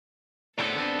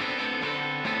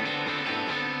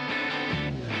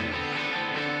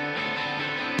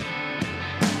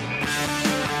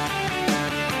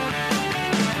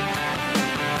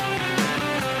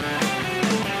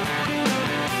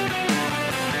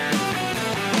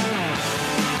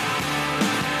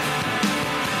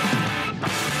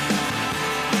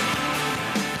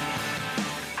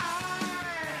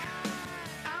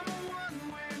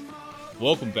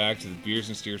Welcome back to the Beers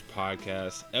and Steers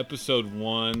podcast, episode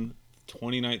 1,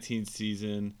 2019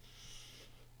 season.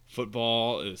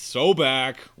 Football is so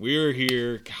back. We're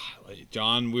here. God,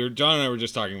 John and I were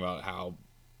just talking about how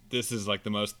this is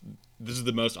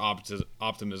the most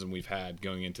optimism we've had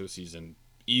going into a season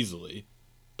easily,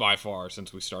 by far,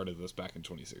 since we started this back in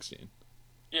 2016.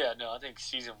 Yeah, no, I think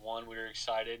season 1 we were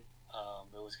excited.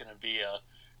 It was going to be a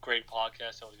great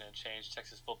podcast that was going to change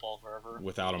Texas football forever.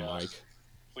 Without a mic.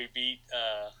 We beat,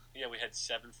 we had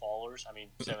 700 followers.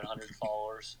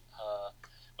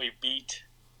 We beat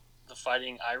the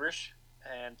Fighting Irish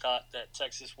and thought that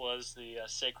Texas was the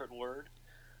sacred word.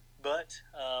 But,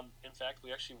 in fact,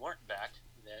 we actually weren't back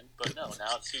then. But no,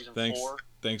 now it's season 4.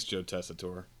 Thanks, Joe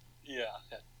Tessitore. Yeah,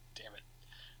 damn it.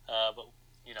 But,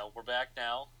 we're back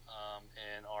now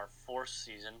in our 4th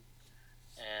season.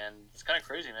 And it's kind of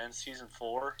crazy, man. Season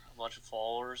 4, a bunch of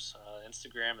followers.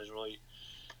 Instagram is really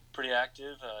pretty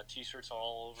active. T-shirts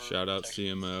all over. Shout out Texas.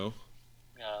 CMO.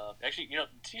 Actually,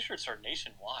 T-shirts are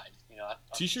nationwide.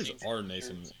 T-shirts are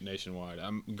nationwide.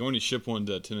 I'm going to ship one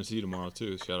to Tennessee tomorrow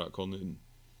too. Shout out Cole Newton.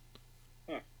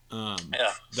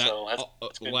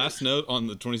 That's last note on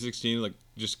the 2016,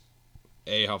 just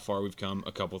A, how far we've come.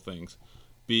 A couple things.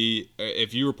 B,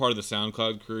 if you were part of the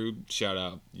SoundCloud crew, shout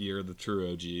out. You're the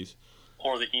true OGs.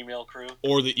 Or the email crew.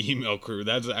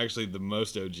 That's actually the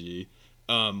most OG.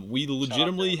 We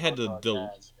legitimately had to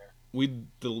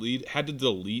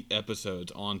delete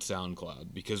episodes on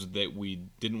SoundCloud because we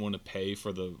didn't want to pay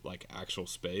for the actual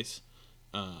space.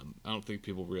 I don't think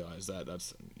people realize that.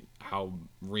 That's how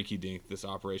rinky-dink this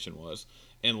operation was.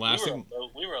 And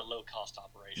we were a low-cost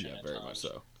operation. Yeah, very much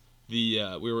so. We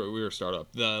were a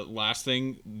startup. The last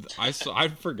thing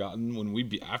I'd forgotten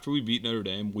after we beat Notre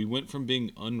Dame, we went from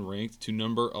being unranked to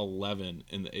number 11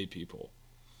 in the AP poll.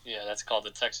 Yeah, that's called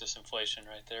the Texas inflation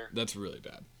right there. That's really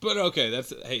bad. But okay,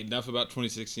 enough about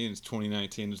 2016. It's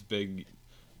 2019. It's big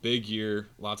year.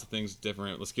 Lots of things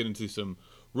different. Let's get into some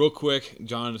real quick.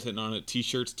 John is hitting on it.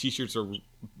 T-shirts. T-shirts are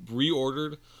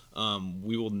reordered.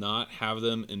 We will not have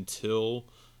them until.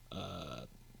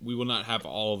 We will not have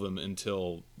all of them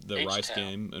until the H-Town. Rice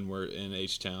game, and we're in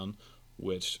H-Town.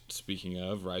 Which, speaking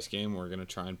of Rice game, we're going to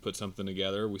try and put something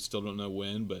together. We still don't know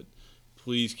when, but.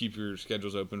 Please keep your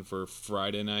schedules open for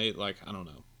Friday night,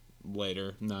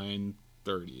 later,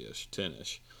 9:30-ish,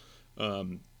 10-ish.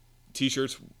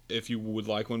 T-shirts, if you would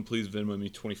like one, please Venmo me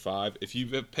 $25. If you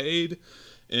have paid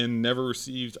and never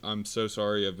received, I'm so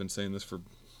sorry. I've been saying this for,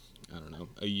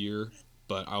 a year,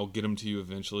 but I'll get them to you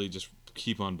eventually. Just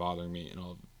keep on bothering me, and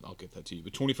I'll get that to you.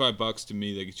 But $25 to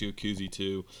me, that gets you a koozie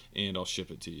too, and I'll ship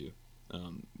it to you.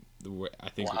 I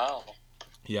think. Wow.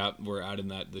 Yeah, we're adding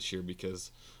that this year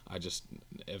because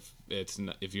if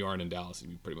you aren't in Dallas,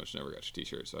 you pretty much never got your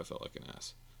T-shirt, so I felt like an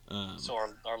ass. So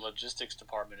our logistics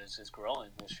department is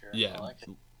growing this year. Yeah, I like it.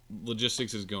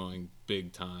 Logistics is going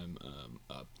big time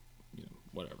up.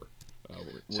 Whatever.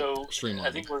 So I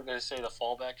think we're going to say the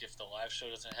fallback if the live show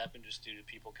doesn't happen, just due to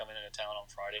people coming into town on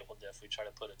Friday, we'll definitely try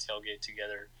to put a tailgate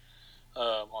together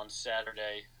on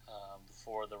Saturday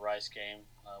before the Rice game,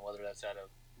 whether that's at a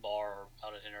bar or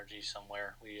out at Energy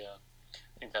somewhere. We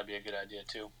think that'd be a good idea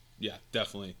too. Yeah,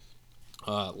 definitely.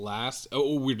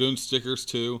 We're doing stickers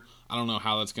too. I don't know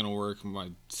how that's gonna work. My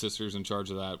sister's in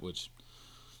charge of that, which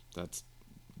that's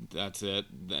it.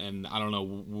 And I don't know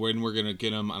when we're gonna get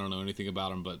them. I don't know anything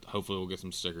about them, but hopefully we'll get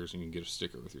some stickers and you can get a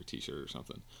sticker with your T-shirt or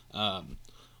something.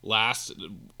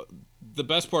 The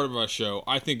best part of our show,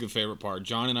 I think the favorite part.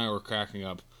 John and I were cracking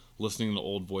up listening to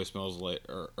old voicemails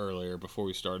earlier before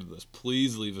we started this.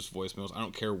 Please leave us voicemails. I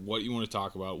don't care what you want to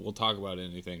talk about. We'll talk about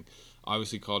anything.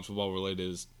 Obviously, college football related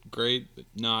is great,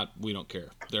 but we don't care.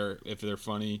 If they're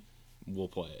funny, we'll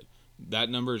play it.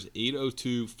 That number is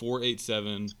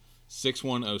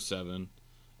 802-487-6107.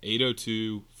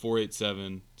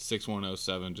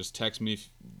 802-487-6107. Just text me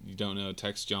if you don't know.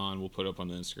 Text John. We'll put it up on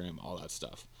the Instagram, all that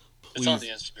stuff. Please. It's on the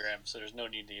Instagram, so there's no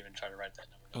need to even try to write that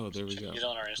number. Oh, there we go. Get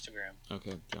on our Instagram.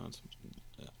 Okay, John's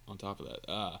on top of that.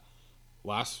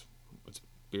 It's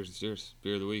Beers and Steers,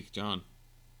 Beer of the Week, John.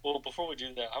 Well, before we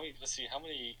do that, how many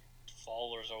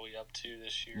followers are we up to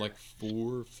this year?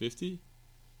 450.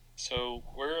 So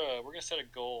we're gonna set a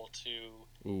goal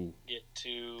to get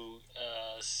to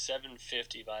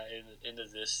 750 by the end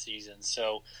of this season.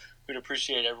 So we'd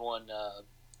appreciate everyone.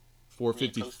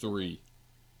 453.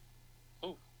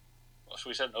 Should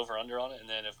we set an over-under on it, and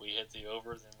then if we hit the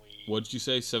over, then we... What did you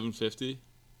say, 750?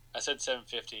 I said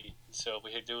 750, so if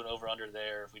we do an over-under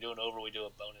there, if we do an over, we do a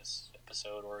bonus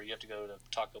episode, or you have to go to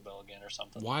Taco Bell again or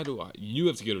something. Why do I? You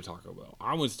have to go to Taco Bell.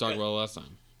 I went to Taco Bell last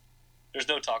time. There's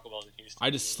no Taco Bell in Houston. I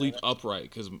just sleep upright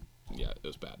because, it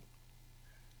was bad.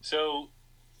 So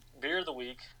beer of the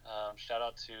week. Shout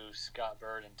out to Scott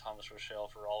Bird and Thomas Rochelle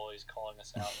for always calling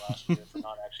us out last year for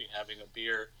not actually having a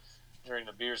beer during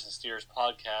the Beers and Steers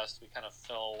podcast. We kind of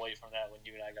fell away from that when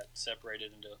you and I got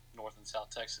separated into North and South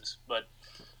Texas. But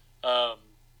a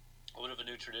bit of a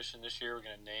new tradition this year. We're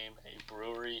going to name a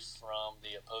brewery from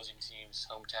the opposing team's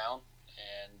hometown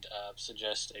and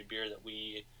suggest a beer that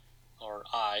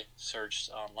I searched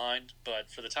online.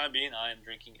 But for the time being, I am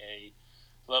drinking a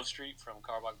Love Street from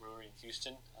Carbach Brewery in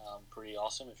Houston. Pretty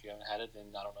awesome. If you haven't had it,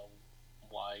 then I don't know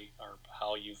why or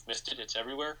how you've missed it. It's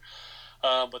everywhere.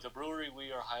 But the brewery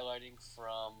we are highlighting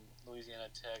from Louisiana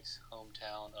Tech's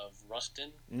hometown of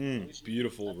Ruston.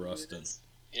 Beautiful Ruston.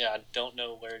 Yeah, I don't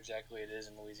know where exactly it is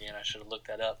in Louisiana. I should have looked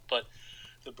that up. But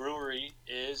the brewery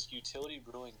is Utility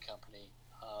Brewing Company,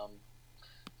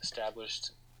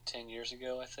 established 10 years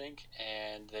ago, I think,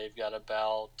 and they've got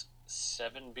about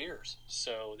 7 beers.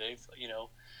 So they've,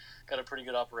 got a pretty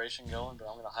good operation going, but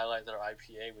I'm going to highlight their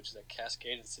IPA, which is a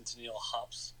Cascade and Centennial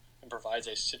hops and provides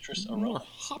a citrus aroma. More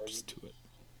hops to it.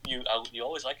 You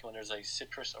always like it when there's a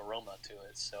citrus aroma to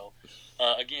it. So,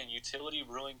 again, Utility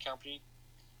Brewing Company.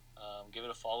 Give it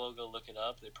a follow. Go look it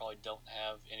up. They probably don't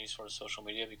have any sort of social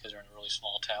media because they're in a really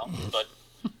small town. But,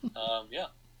 yeah,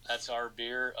 that's our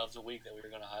beer of the week that we're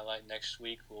going to highlight. Next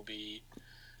week will be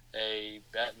a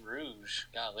Baton Rouge.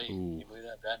 Golly, can you believe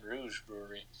that? Baton Rouge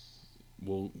brewery.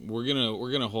 Well, we're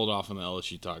gonna hold off on the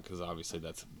LSU talk because obviously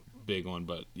that's a big one.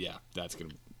 But yeah,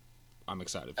 I'm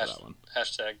excited for that one.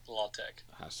 Hashtag LawTech.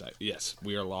 Hashtag yes,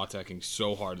 we are LawTeching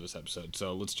so hard this episode.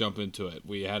 So let's jump into it.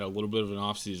 We had a little bit of an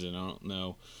off season. I don't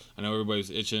know. I know everybody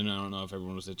was itching. I don't know if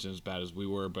everyone was itching as bad as we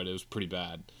were, but it was pretty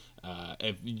bad.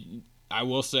 I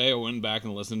will say I went back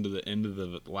and listened to the end of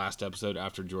the last episode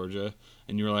after Georgia,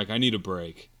 and you were like, I need a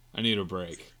break.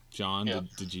 John, yeah.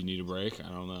 did you need a break? I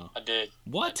don't know. I did.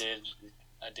 What?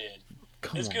 I did.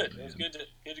 Come it's on, good. man. It was good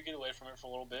to get away from it for a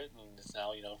little bit, and it's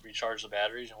now recharge the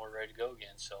batteries, and we're ready to go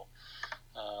again. So,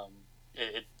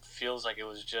 it feels like it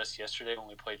was just yesterday when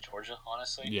we played Georgia.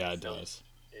 Honestly, yeah, it does.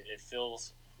 It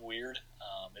feels weird.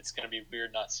 It's going to be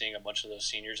weird not seeing a bunch of those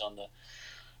seniors on the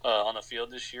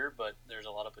field this year, but there's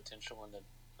a lot of potential in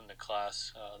the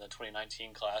class, the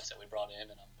 2019 class that we brought in,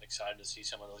 and I'm excited to see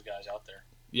some of those guys out there.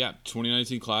 Yeah,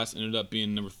 2019 class ended up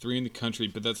being number 3 in the country,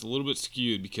 but that's a little bit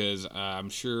skewed because I'm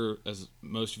sure, as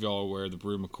most of y'all are aware, the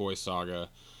Brew McCoy saga,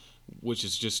 which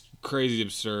is just crazy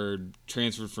absurd,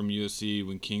 transferred from USC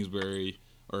when Kingsbury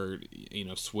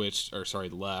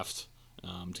left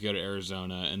to go to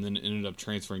Arizona, and then ended up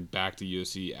transferring back to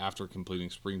USC after completing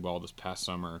spring ball this past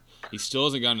summer. He still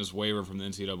hasn't gotten his waiver from the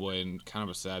NCAA, and kind of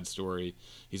a sad story.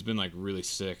 He's been really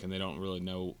sick, and they don't really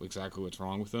know exactly what's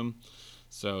wrong with him.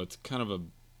 So it's kind of a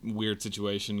weird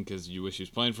situation because you wish he was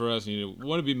playing for us and you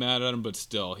want to be mad at him, but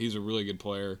still, he's a really good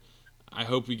player. I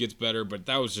hope he gets better, but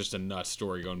that was just a nuts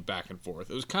story going back and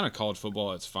forth. It was kind of college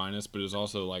football at its finest, but it was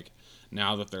also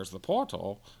now that there's the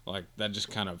portal, that just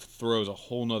kind of throws a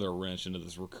whole nother wrench into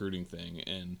this recruiting thing.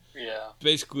 And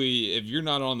basically, if you're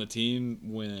not on the team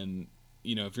when,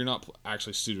 if you're not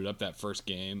actually suited up that first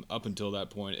game, up until that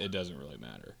point, it doesn't really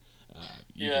matter.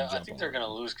 I think they're going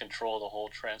to lose control of the whole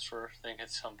transfer thing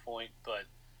at some point, but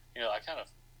it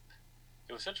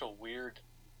was such a weird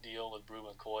deal with Brew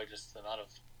McCoy, just the amount of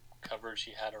coverage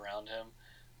he had around him,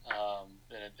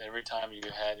 and every time you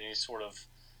had any sort of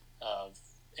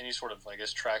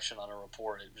traction on a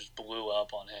report, it just blew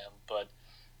up on him. But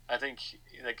I think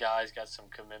the guy's got some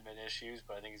commitment issues,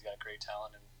 but I think he's got great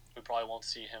talent, and we probably won't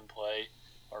see him play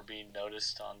or be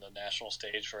noticed on the national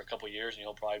stage for a couple of years, and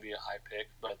he'll probably be a high pick,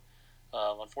 but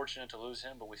unfortunate to lose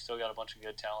him, but we still got a bunch of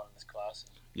good talent in this class.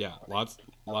 Yeah, lots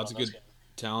of good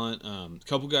talent. A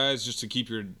couple guys just to keep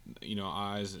your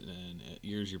eyes and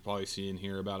ears. You're probably seeing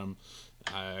here about them.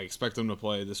 I expect them to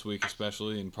play this week,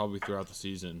 especially, and probably throughout the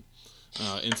season.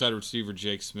 Inside receiver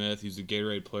Jake Smith. He's the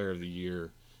Gatorade Player of the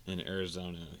Year in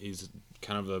Arizona. He's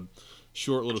kind of a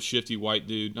short, little shifty white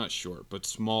dude. Not short, but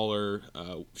smaller,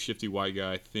 shifty white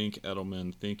guy. Think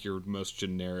Edelman. Think your most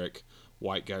generic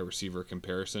white guy receiver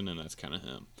comparison, and that's kind of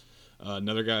him.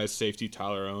 Another guy is safety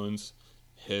Tyler Owens.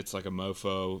 Hits like a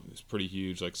mofo. He's pretty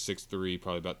huge, 6'3",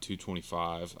 probably about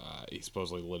 225. He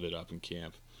supposedly lit it up in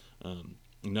camp.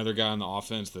 Another guy on the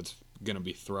offense that's going to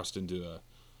be thrust into a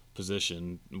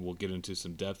position. We'll get into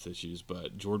some depth issues,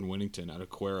 but Jordan Winnington out of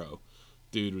Cuero.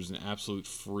 Dude was an absolute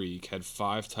freak. Had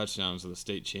 5 touchdowns in the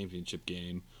state championship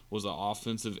game. Was the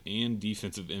offensive and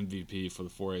defensive MVP for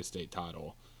the 4A state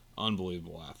title.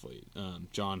 Unbelievable athlete.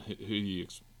 John, who do you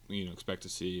expect to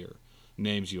see or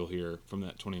names you'll hear from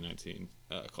that 2019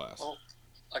 class? Well,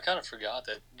 I kind of forgot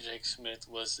that Jake Smith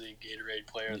was the Gatorade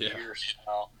Player of the Year.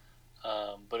 Now,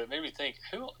 But it made me think.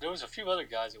 There was a few other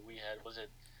guys that we had. Was it?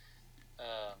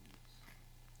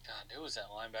 God, who was that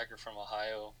linebacker from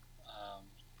Ohio?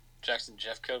 Jackson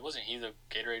Jeffcoat. Wasn't he the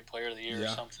Gatorade Player of the Year or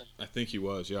something? I think he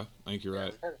was. Yeah, I think you're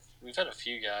right. We've had a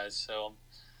few guys, so I'm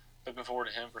looking forward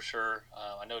to him for sure.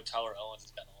 I know Tyler Owens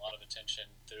has gotten a lot of attention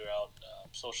throughout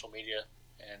social media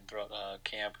and throughout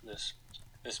camp this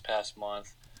past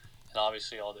month, and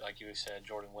obviously like you said,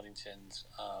 Jordan Whittington's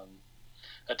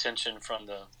attention from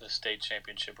the state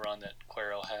championship run that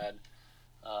Cuero had.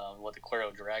 The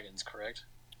Cuero Dragons, correct?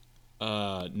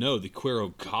 No, the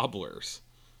Cuero Gobblers.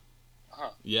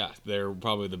 Huh. Yeah, they're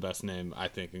probably the best name, I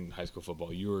think, in high school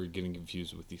football. You were getting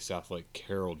confused with the Southlake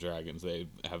Carroll Dragons. They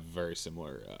have very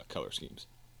similar color schemes.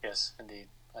 Yes, indeed.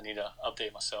 I need to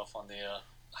update myself on the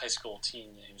high school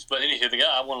team names. But anywho, the guy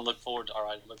I want to look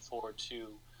forward to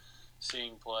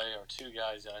seeing play are two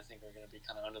guys that I think are going to be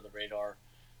kind of under the radar.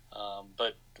 I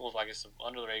guess the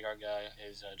under the radar guy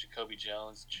is Jacoby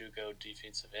Jones, JUCO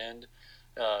defensive end,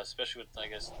 especially with, I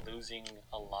guess, losing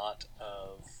a lot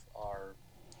of our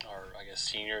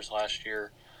seniors last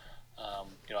year. I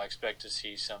expect to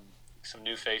see some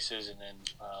new faces, and then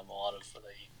a lot of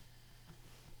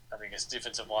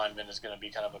defensive lineman is going to be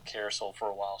kind of a carousel for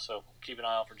a while. So keep an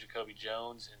eye out for Jacoby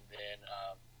Jones, and then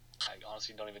I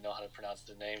honestly don't even know how to pronounce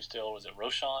the name still. Was it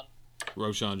Roschon?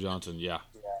 Roschon Johnson, yeah.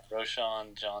 Yeah,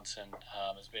 Roschon Johnson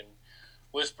has been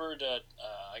whispered at,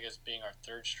 being our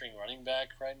third string running back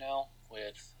right now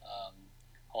with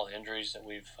all the injuries that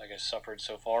we've, suffered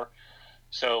so far.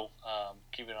 So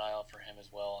keep an eye out for him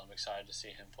as well. I'm excited to see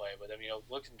him play. But then,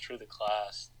 looking through the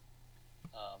class,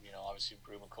 obviously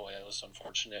Brew McCoy, that was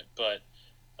unfortunate. But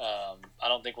I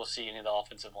don't think we'll see any of the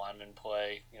offensive linemen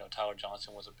play. Tyler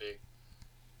Johnson was a big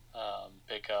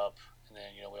pickup. And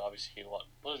then, we obviously, what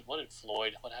did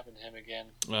Floyd, what happened to him again?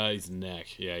 His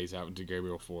neck. Yeah, he's out to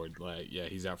Gabriel Ford.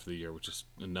 He's out for the year, which is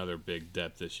another big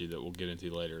depth issue that we'll get into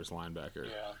later as linebacker.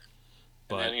 Yeah.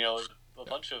 But, and then, a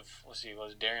bunch of,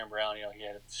 was Darian Brown, he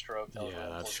had a stroke. That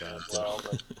that's sad. As well,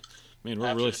 but man,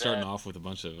 we're really starting off with a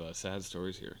bunch of sad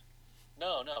stories here.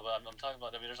 No, but I'm talking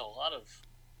about, there's a lot of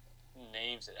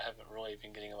names that haven't really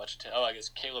been getting much attention. I guess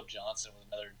Caleb Johnson was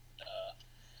another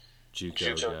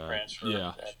JUCO transfer.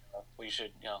 Yeah. That, we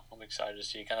should, I'm excited to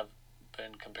see. Kind of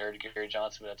been compared to Gary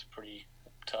Johnson, but that's a pretty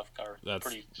tough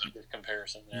pretty good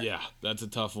comparison there. Yeah, that's a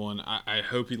tough one. I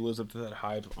hope he lives up to that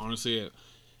hype. Honestly,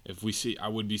 I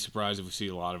would be surprised if we see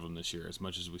a lot of them this year, as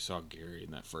much as we saw Gary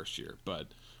in that first year. But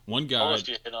one guy.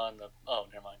 You hit on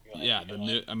never mind. Go ahead. Yeah,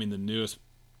 the newest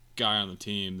guy on the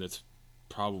team that's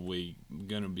probably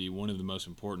going to be one of the most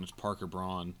important is Parker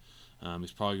Braun.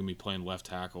 He's probably going to be playing left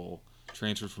tackle.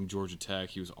 Transferred from Georgia Tech.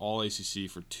 He was all ACC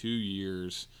for 2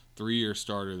 years, 3-year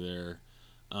starter there.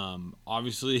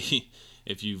 Obviously,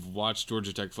 if you've watched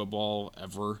Georgia Tech football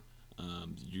ever,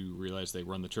 you realize they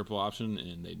run the triple option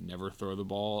and they never throw the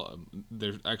ball.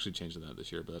 They're actually changing that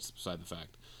this year, but that's beside the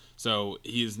fact. So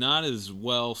he is not as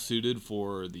well suited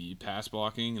for the pass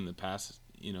blocking and the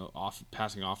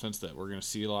passing offense that we're going to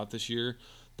see a lot this year.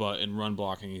 But in run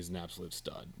blocking, he's an absolute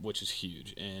stud, which is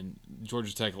huge. And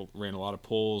Georgia Tech ran a lot of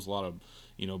pulls, a lot of,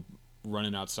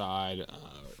 running outside,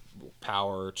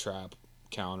 power, trap,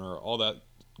 counter, all that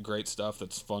great stuff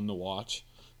that's fun to watch.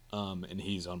 And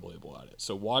he's unbelievable at it.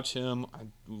 So watch him. I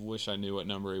wish I knew what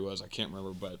number he was. I can't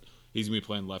remember, but he's going to be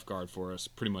playing left guard for us,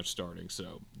 pretty much starting.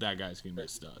 So that guy's going to be a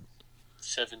stud.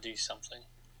 70-something.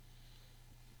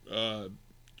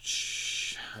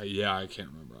 Yeah, I can't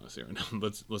remember honestly right now.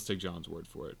 Let's take John's word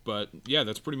for it. But yeah,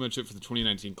 that's pretty much it for the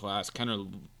 2019 class. Kind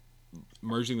of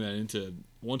merging that into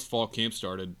once fall camp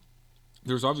started.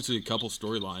 There's obviously a couple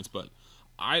storylines, but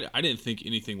I didn't think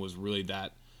anything was really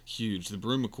that huge. The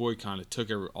Brew McCoy kind of took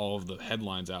all of the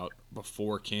headlines out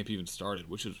before camp even started,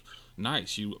 which is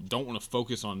nice. You don't want to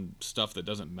focus on stuff that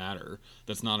doesn't matter,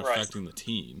 that's not affecting the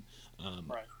team.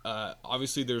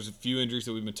 Obviously, there's a few injuries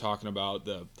that we've been talking about.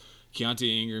 The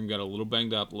Keontae Ingram got a little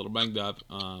banged up,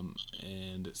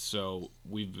 and so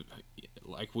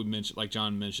like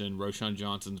John mentioned, Roschon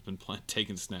Johnson's been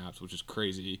taking snaps, which is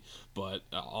crazy. But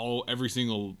every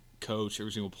single coach,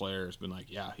 every single player has been like,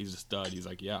 yeah, he's a stud. He's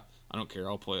like, yeah, I don't care,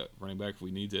 I'll play running back if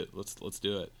we need it. Let's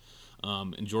do it.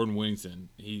 And Jordan Whittington,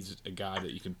 he's a guy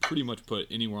that you can pretty much put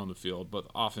anywhere on the field, both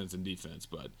offense and defense.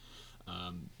 But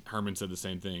Herman said the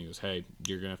same thing. He goes, hey,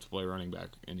 you're gonna have to play running back,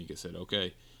 and he said,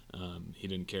 okay. He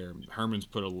didn't care. Herman's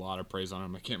put a lot of praise on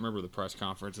him. I can't remember the press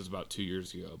conference. It was about 2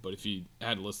 years ago. But if you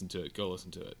had to listen to it, go listen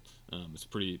to it. It's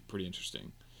pretty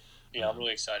interesting. Yeah, I'm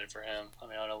really excited for him. I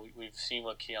mean, I know we've seen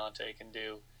what Keontae can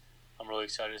do. I'm really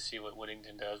excited to see what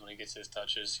Whittington does when he gets his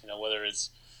touches. Whether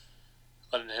it's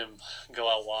letting him go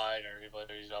out wide, or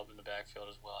whether he's up in the backfield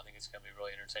as well. I think it's going to be a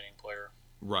really entertaining player.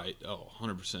 Right. Oh,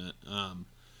 100%.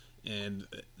 And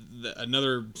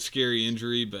another scary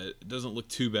injury, but it doesn't look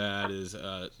too bad, is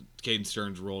Caden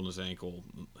Stearns rolling his ankle.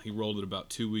 He rolled it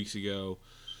about 2 weeks ago.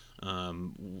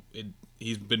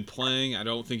 He's been playing. I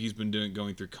don't think he's been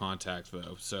going through contact,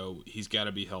 though, so he's got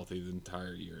to be healthy the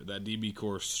entire year. That DB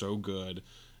core is so good,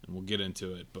 and we'll get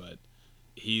into it, but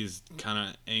he's kind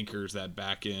of anchors that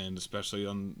back end, especially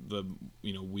on the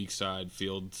weak side,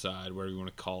 field side, whatever you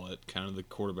want to call it, kind of the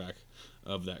quarterback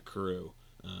of that crew.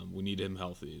 We need him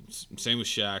healthy. Same with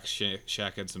Shaq.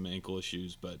 Shaq had some ankle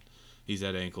issues, but he's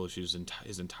had ankle issues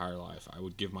his entire life. I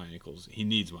would give my ankles. He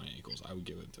needs my ankles. I would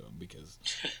give it to him because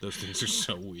those things are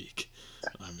so weak.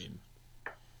 I mean,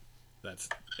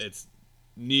 it's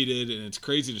needed, and it's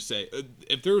crazy to say.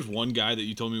 If there was one guy that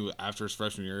you told me after his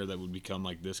freshman year that would become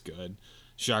like this good,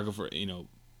 Shaka,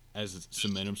 as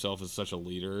cement himself as such a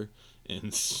leader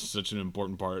and such an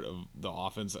important part of the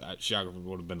offense, Shaka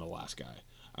would have been the last guy.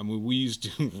 I mean, we used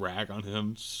to rag on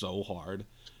him so hard.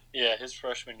 Yeah, his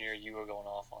freshman year, you were going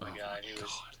off on the guy.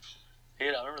 I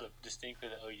remember distinctly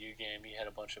the OU game. He had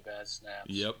a bunch of bad snaps.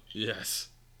 Yep. Yes.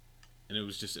 And it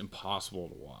was just impossible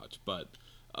to watch. But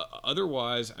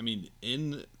otherwise, I mean,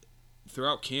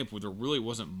 throughout camp, there really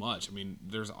wasn't much. I mean,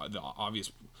 there's the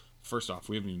obvious. First off,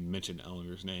 we haven't even mentioned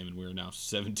Ellinger's name, and we're now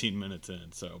 17 minutes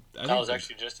in. So I was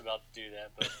actually just about to do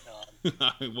that,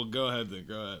 but well, go ahead then.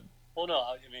 Go ahead. Well, no,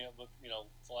 I mean,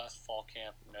 the last fall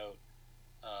camp note,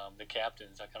 the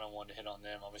captains, I kind of wanted to hit on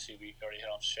them. Obviously, we already hit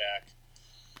on Shaq.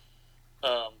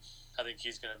 I think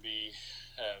he's going to be,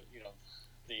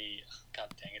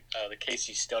 the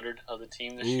Casey Studdard of the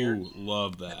team this year. Ooh,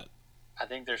 love that. I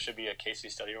think there should be a Casey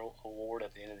Studdard award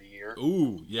at the end of the year.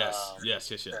 Ooh, yes,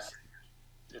 yes.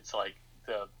 It's like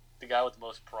the guy with the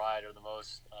most pride, or the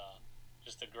most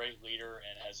just a great leader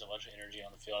and has a bunch of energy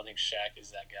on the field. I think Shaq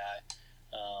is that guy.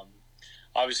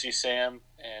 Obviously, Sam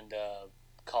and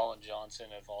Colin Johnson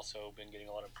have also been getting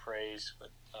a lot of praise, but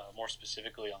more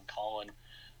specifically on Colin,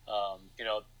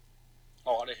 a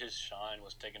lot of his shine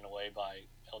was taken away by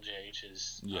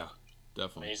LJH's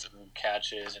definitely amazing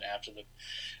catches, and after the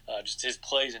just his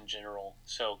plays in general.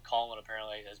 So Colin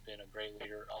apparently has been a great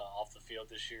leader off the field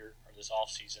this year, or this off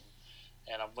season,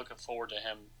 and I'm looking forward to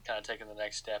him kind of taking the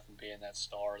next step and being that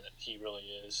star that he really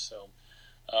is. So.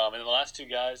 And then the last two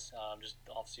guys, just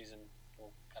off-season,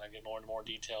 we'll kind of get more and more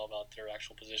detail about their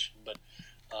actual position. But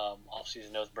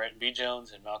off-season knows Brandon B.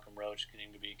 Jones and Malcolm Roach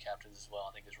getting to be captains as well.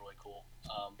 I think is really cool.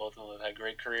 Both of them have had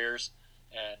great careers.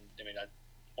 And, I mean,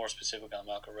 more specific on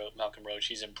Malcolm Roach,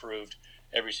 he's improved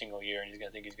every single year. And I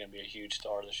think he's going to be a huge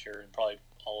star this year, and probably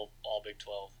all Big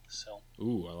 12. So.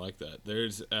 Ooh, I like that. There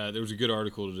was a good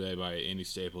article today by Andy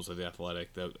Staples of The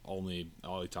Athletic that all he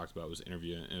talked about was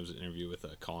interviewing. It was an interview with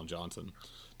Colin Johnson,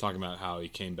 talking about how he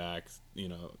came back,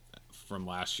 from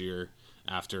last year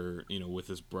after, with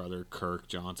his brother Kirk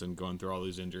Johnson going through all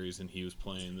these injuries, and he was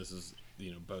playing. This is,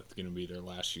 both going to be their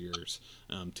last years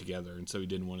together, and so he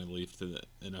didn't want to leave to the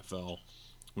NFL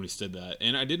when he said that.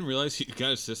 And I didn't realize he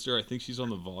got a sister. I think she's on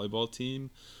the volleyball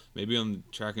team, maybe on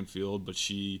track and field, but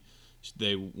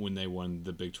when they won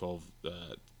the Big 12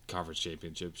 conference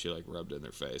championship, she rubbed it in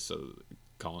their face. So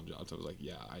Colin Johnson was like,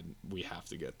 "Yeah, we have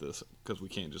to get this because we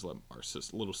can't just let our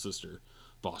little sister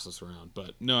boss us around."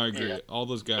 But no, I agree. Yeah. All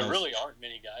those guys. There really aren't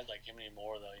many guys like him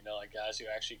anymore, though. Guys who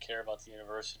actually care about the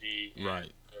university, right?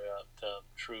 And the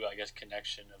true, I guess,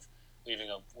 connection of leaving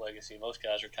a legacy. Most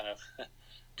guys are kind of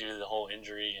due to the whole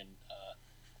injury and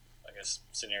I guess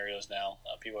scenarios now.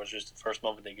 People are just the first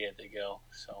moment they get, they go.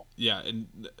 So yeah,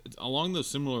 and along those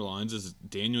similar lines as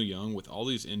Daniel Young with all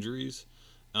these injuries,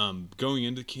 going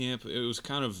into camp, it was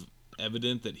kind of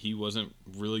evident that he wasn't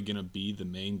really going to be the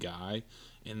main guy.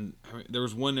 And there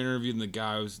was one interview, and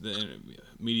the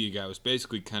media guy was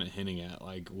basically kind of hinting at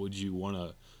would you want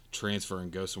to transfer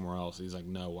and go somewhere else? He's like,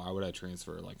 no, why would I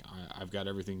transfer? I've got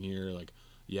everything here.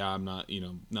 Yeah, I'm not,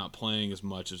 not playing as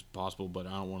much as possible, but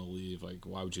I don't want to leave.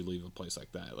 Why would you leave a place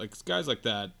like that? Guys like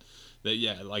that,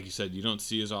 yeah, like you said, you don't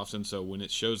see as often. So when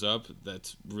it shows up,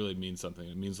 that really means something.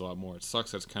 It means a lot more. It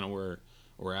sucks. That's kind of where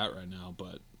we're at right now,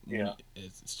 but yeah,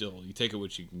 it's still, you take it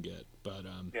what you can get. But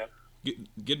yeah.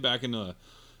 Get back into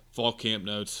fall camp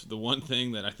notes. The one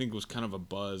thing that I think was kind of a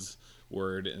buzz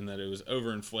word, and that it was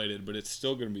overinflated, but it's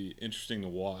still going to be interesting to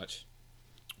watch,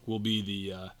 will be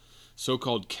the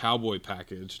so-called cowboy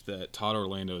package that Todd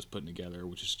Orlando is putting together,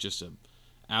 which is just an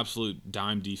absolute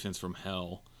dime defense from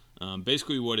hell.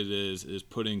 Basically what it is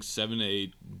putting 7 to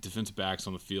 8 defensive backs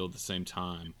on the field at the same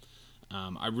time.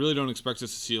 I really don't expect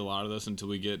us to see a lot of this until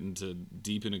we get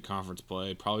deep into conference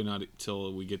play. Probably not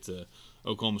until we get to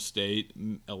Oklahoma State,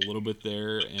 a little bit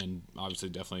there, and obviously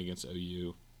definitely against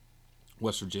OU,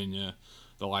 West Virginia,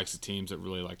 the likes of teams that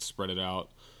really like to spread it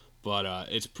out. But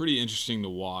it's pretty interesting to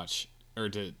watch or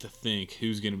to think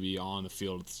who's going to be on the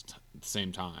field at the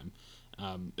same time.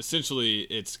 Essentially,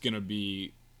 it's going to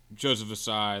be Joseph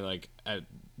Asai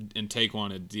and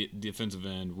Taekwon at defensive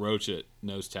end, Roach at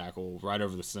nose tackle, right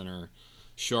over the center.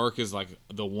 Shark is like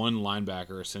the one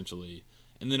linebacker essentially,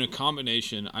 and then a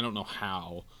combination, I don't know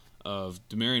how, of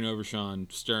Demarion Overshawn,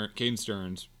 Caden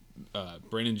Stearns,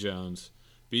 Brandon Jones,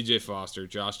 B.J. Foster,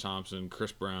 Josh Thompson,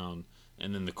 Chris Brown,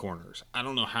 and then the corners. I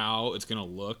don't know how it's going to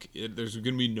look. There's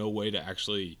going to be no way to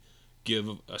actually give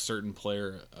a certain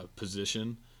player a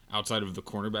position outside of the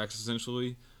cornerbacks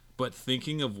essentially. But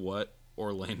thinking of what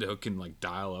Orlando can like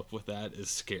dial up with that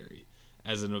is scary.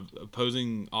 As an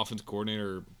opposing offense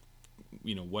coordinator,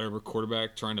 whatever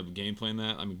quarterback trying to game plan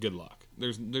that, I mean, good luck.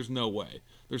 There's no way.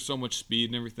 There's so much speed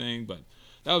and everything, but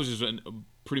that was just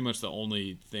pretty much the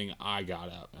only thing I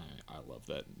got out. I love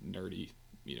that nerdy,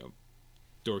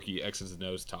 dorky X's and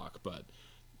O's talk, but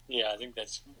yeah, I think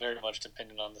that's very much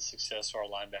dependent on the success of our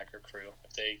linebacker crew.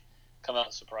 If they come out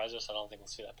and surprise us, I don't think we'll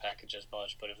see that package as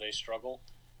much. But if they struggle,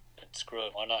 screw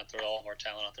it. Why not throw all of our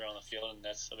talent out there on the field? And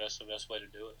that's the best way to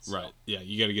do it. So. Right. Yeah,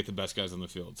 you got to get the best guys on the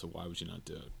field. So why would you not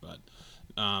do it? But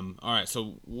all right,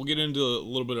 so we'll get into a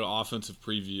little bit of offensive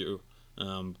preview.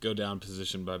 Go down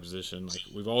position by position, like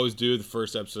we've always do the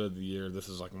first episode of the year. This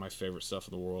is like my favorite stuff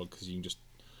in the world because you can just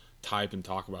type and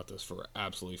talk about this for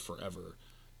absolutely forever.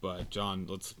 But John,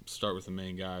 let's start with the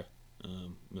main guy,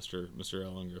 Mr.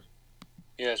 Ehlinger.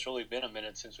 Yeah, it's really been a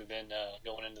minute since we've been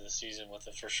going into the season with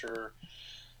a for sure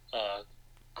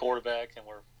quarterback, and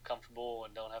we're comfortable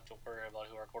and don't have to worry about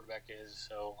who our quarterback is.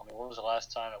 So, I mean, when was the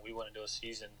last time that we went into a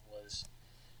season? Was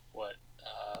what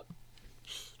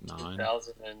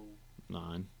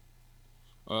 2009?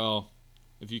 Well,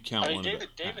 if you count David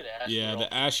Ash. Yeah,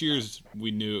 the Ash years, we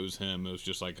knew it was him. It was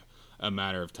just like a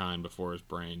matter of time before his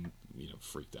brain,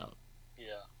 freaked out.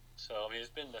 Yeah. So, I mean, it's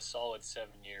been a solid 7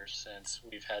 years since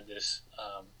we've had this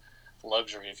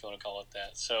luxury, if you want to call it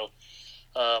that. So,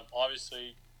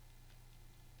 obviously,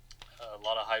 a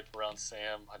lot of hype around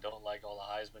Sam. I don't like all the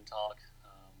Heisman talk.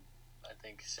 I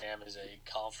think Sam is a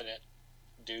confident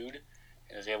dude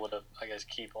and is able to, I guess,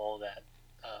 keep all that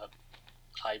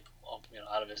hype,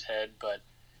 out of his head. But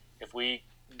if we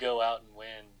go out and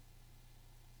win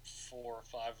 4 or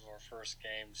 5 of our first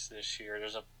games this year, I'm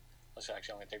going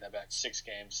to take that back, 6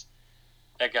 games.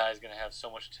 That guy's going to have so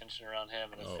much tension around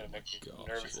him, and it's going to make me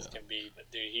nervous as can be.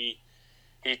 But dude, he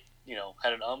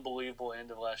had an unbelievable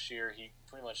end of last year. He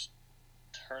pretty much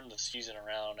turned the season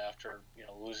around after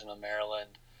losing to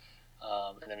Maryland,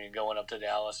 and then going up to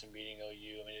Dallas and beating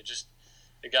OU. I mean,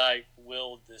 the guy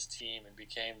willed this team and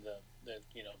became the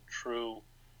true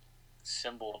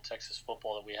symbol of Texas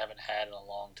football that we haven't had in a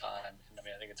long time. And I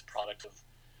mean, I think it's a product of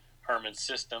Herman's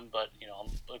system, but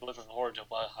I'm looking forward to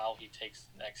how he takes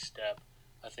the next step.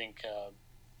 I think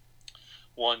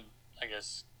one,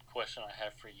 question I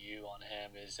have for you on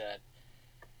him is that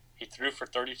he threw for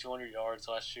 3,200 yards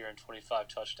last year and 25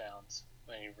 touchdowns,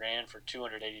 and he ran for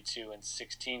 282 and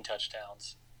 16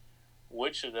 touchdowns.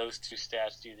 Which of those two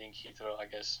stats do you think he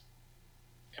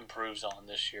improves on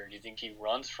this year? Do you think he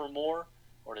runs for more,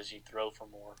 or does he throw for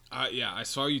more? Yeah, I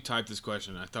saw you type this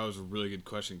question. I thought it was a really good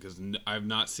question because I've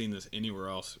not seen this anywhere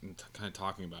else kind of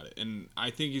talking about it. And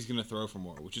I think he's going to throw for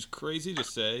more, which is crazy to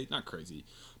say. Not crazy,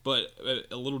 but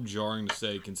a little jarring to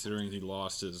say considering he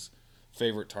lost his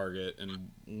favorite target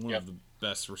and one of the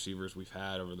best receivers we've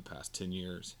had over the past 10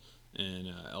 years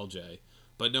in LJ.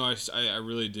 But no, I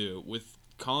really do. With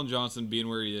Colin Johnson being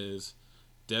where he is,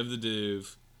 Dev the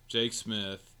Duve, Jake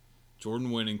Smith,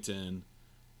 Jordan Whittington,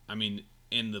 I mean,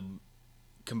 and the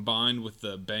combined with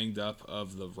the banged up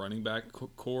of the running back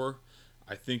core,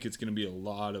 I think it's going to be a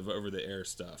lot of over-the-air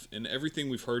stuff. And everything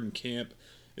we've heard in camp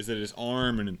is that his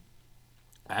arm and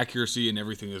accuracy and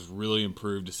everything has really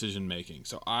improved decision-making.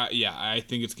 So, I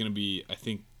think it's going to be,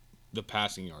 the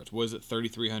passing yards. Was it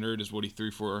 3,300 is what he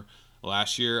threw for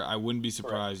last year? I wouldn't be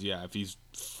surprised, if he's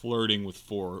flirting with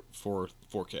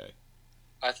 4K.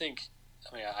 I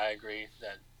agree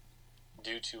that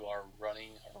due to our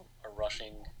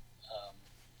rushing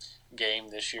game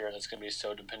this year, that's going to be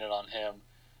so dependent on him.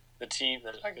 The team,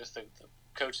 the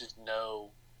coaches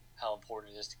know how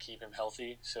important it is to keep him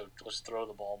healthy. So let's throw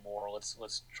the ball more. Let's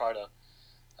try to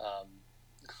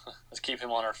let's keep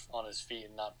him on his feet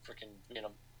and not freaking being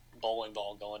a bowling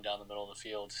ball going down the middle of the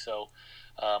field. So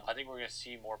I think we're going to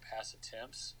see more pass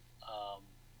attempts,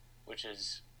 which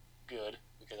is good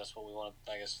because that's what we want.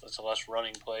 I guess that's less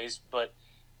running plays, but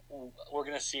we're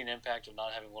going to see an impact of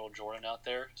not having Little Jordan out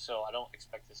there. So I don't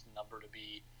expect this number to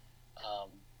be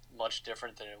much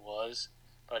different than it was.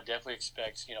 But I definitely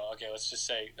expect, okay, let's just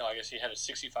say, I guess he had a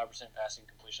 65% passing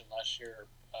completion last year,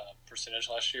 percentage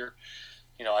last year.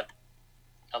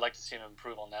 I'd like to see him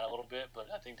improve on that a little bit, but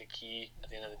I think the key at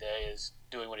the end of the day is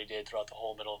doing what he did throughout the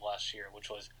whole middle of last year, which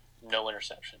was no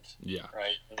interceptions. Yeah.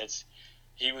 Right? And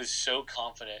he was so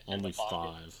confident in the pocket.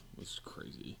 Only 5. It was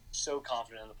crazy. So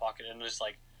confident in the pocket, and it was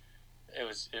like, it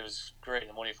was great.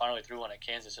 And when he finally threw one at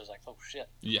Kansas, it was like, oh, shit.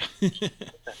 Yeah.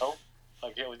 What the hell?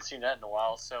 Like, we haven't seen that in a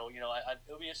while. So,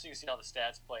 it'll be interesting to see how the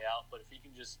stats play out. But if he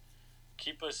can just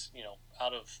keep us,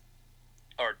 out of,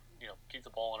 or, keep the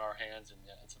ball in our hands, and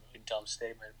it's a really dumb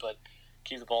statement, but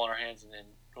keep the ball in our hands and then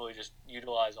really just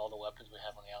utilize all the weapons we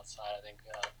have on the outside, I think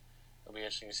it'll be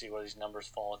interesting to see where these numbers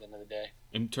fall at the end of the day.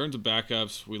 In terms of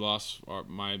backups, we lost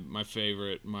my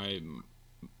favorite, my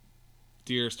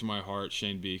dearest to my heart,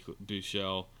 Shane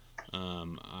Buechele.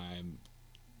 I'm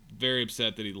very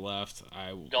upset that he left.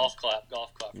 Golf clap.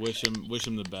 Wish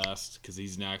him the best because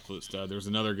he's an absolute stud. There was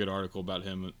another good article about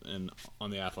him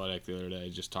on The Athletic the other day,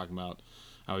 just talking about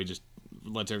how he just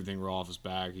lets everything roll off his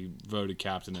back. He voted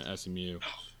captain at SMU.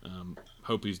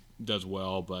 Hope he does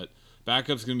well, but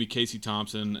backup's going to be Casey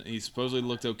Thompson. He supposedly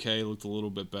looked okay, looked a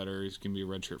little bit better. He's going to be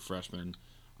a redshirt freshman.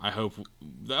 I hope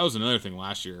that was another thing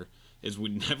last year is we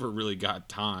never really got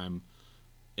time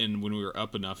when we were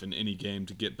up enough in any game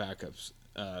to get backups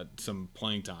some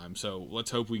playing time. So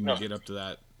let's hope we can get up to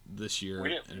that this year.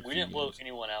 We didn't blow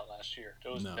anyone out last year.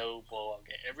 There was no blowout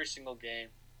game. Every single game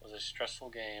was a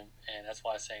stressful game, and that's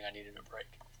why I'm saying I needed a break.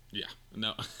 Yeah.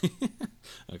 No.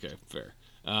 Okay, fair.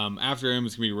 After him,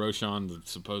 it's going to be Roschon, the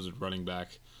supposed running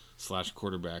back /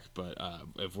 quarterback. But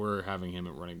if we're having him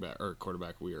at running back or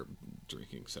quarterback, we are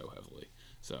drinking so heavily.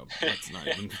 So let's not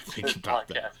even think about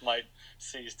that. Might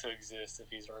cease to exist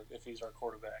if he's our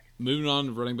quarterback. Moving on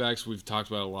to running backs, we've talked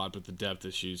about a lot, but the depth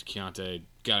issues. Keontae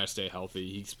gotta stay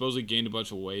healthy. He supposedly gained a bunch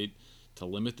of weight to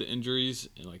limit the injuries,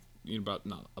 and about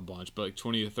not a bunch, but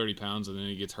 20 to 30 pounds, and then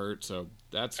he gets hurt. So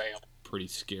that's pretty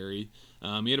scary.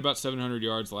 He had about 700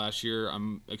 yards last year.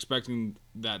 I'm expecting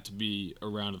that to be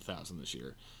around 1,000 this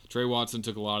year. Trey Watson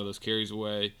took a lot of those carries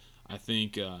away. I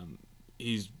think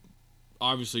he's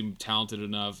obviously talented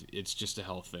enough. It's just a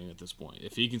health thing at this point.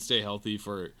 If he can stay healthy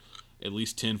for at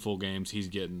least 10 full games,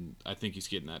 I think he's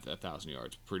getting that 1,000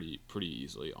 yards pretty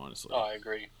easily, honestly. Oh, I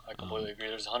agree. I completely agree.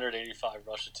 There's 185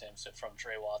 rush attempts from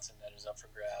Trey Watson that is up for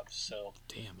grabs. So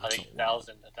damn, I think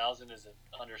 1,000 is an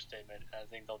understatement. I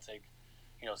think they'll take,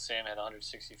 Sam had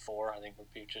 164. I think we'll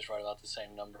be just right about the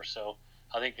same number. So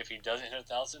I think if he doesn't hit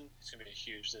 1,000, it's going to be a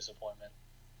huge disappointment.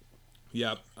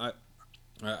 Yeah, I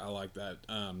like that.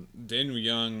 Daniel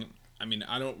Young,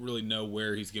 I don't really know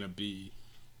where he's going to be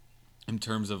in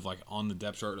terms of, on the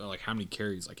depth chart, how many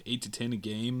carries, 8 to 10 a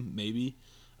game, maybe?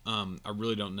 I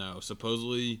really don't know.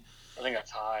 Supposedly... I think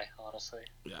that's high, honestly.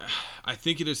 Yeah, I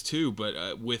think it is too,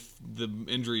 but with the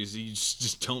injuries, you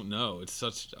just don't know. It's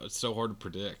so hard to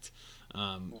predict.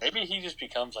 Maybe he just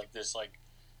becomes this, like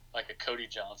a Cody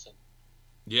Johnson.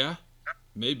 Yeah,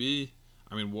 maybe.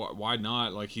 Why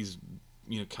not? He's...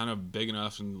 kind of big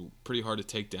enough and pretty hard to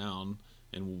take down,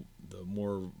 and the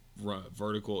more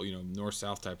vertical,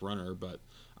 north-south type runner. But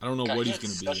I don't know what he's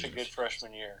going to be. Such a good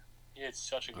freshman year. He had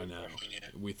such a good freshman year.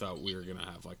 We thought we were going to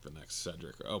have the next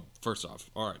Cedric. Oh, first off,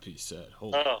 R.I.P. Sid.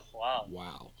 Wow.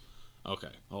 Wow. Okay,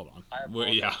 hold on.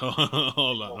 Yeah,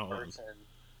 hold on.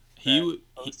 He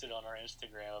posted on our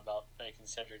Instagram about making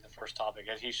Cedric the first topic,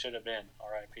 as he should have been.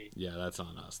 R.I.P. Yeah, that's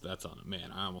on us. That's on it.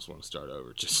 Man, I almost want to start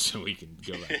over just so we can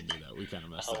go back and do that. We kind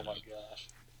of messed that up. Oh,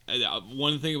 my gosh.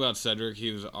 One thing about Cedric, he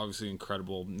was obviously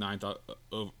incredible, 9th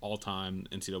of all-time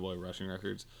NCAA rushing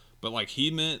records. But,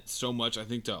 he meant so much, I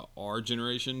think, to our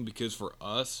generation, because for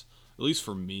us, at least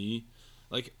for me,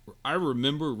 I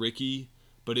remember Ricky,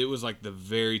 but it was the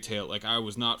very tail. I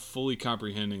was not fully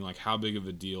comprehending how big of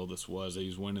a deal this was that he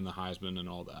was winning the Heisman and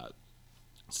all that.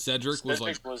 Cedric was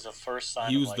the first sign.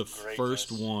 He was the greatness.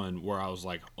 first one where I was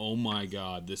like, oh my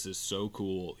god, this is so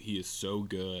cool. He is so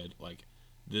good.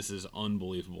 This is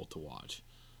unbelievable to watch.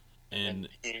 And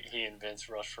he invents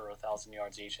rush for 1,000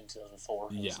 yards each in 2004.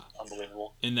 Yeah,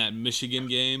 unbelievable. In that Michigan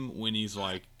game, when he's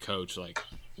coach,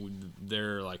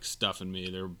 they're stuffing me.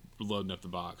 They're loading up the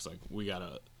box. We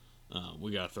gotta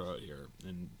throw it here,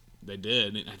 and they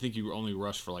did. And I think he only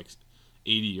rushed for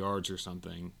 80 yards or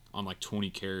something on 20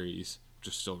 carries, which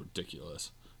is still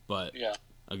ridiculous. But yeah,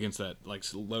 against that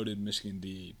loaded Michigan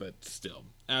D, but still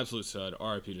absolute stud.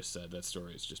 RIP just said that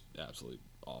story is just absolutely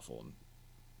awful, and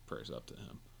prayers up to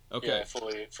him. Okay. Yeah, I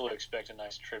fully expect a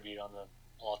nice tribute on the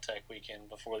La Tech weekend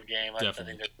before the game. I think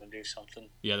they're going to do something.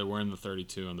 Yeah, they're wearing the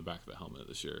 32 on the back of the helmet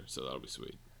this year, so that'll be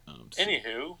sweet.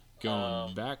 Anywho,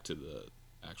 going back to the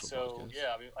actual podcast.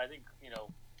 Yeah, I think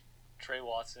Trey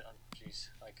Watson. Jeez,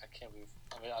 I can't believe.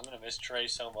 I'm going to miss Trey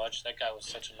so much. That guy was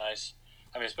such a nice.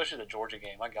 Especially the Georgia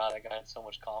game. My God, that guy had so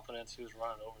much confidence. He was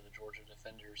running over the Georgia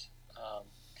defenders.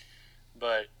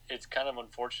 But it's kind of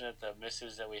unfortunate the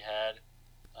misses that we had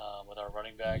with our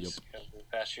running backs. Yep. The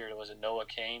past year, was it Noah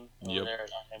Kane over there at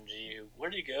IMG? Where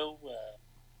did he go?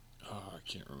 I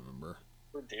can't remember.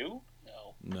 Purdue?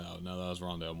 No, that was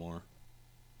Rondale Moore.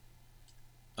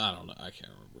 I don't know. I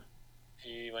can't remember.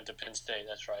 He went to Penn State.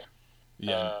 That's right.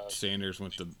 Yeah, Sanders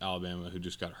went to Alabama, who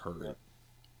just got hurt.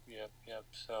 Yep.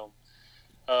 So,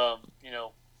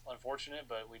 unfortunate,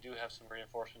 but we do have some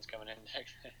reinforcements coming in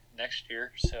next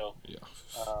year. So,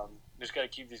 just got to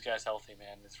keep these guys healthy,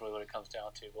 man. That's really what it comes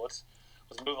down to. But let's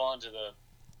move on to the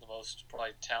most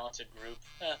probably talented group.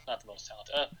 Not the most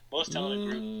talented. Most talented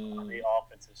group on the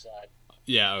offensive side.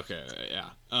 Yeah. Okay. Yeah.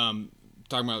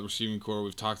 Talking about the receiving core,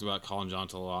 we've talked about Colin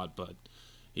Johnson a lot, but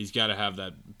he's got to have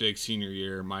that big senior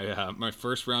year. My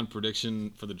first round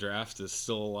prediction for the draft is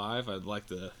still alive. I'd like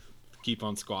to keep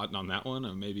on squatting on that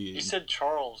one. Maybe you said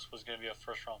Charles was going to be a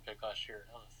first round pick last year.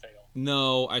 That was a fail.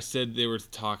 No, I said they were to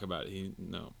talk about it.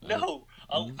 I will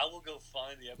go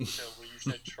find the episode where you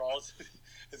said Charles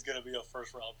is going to be a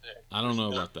first round pick. I don't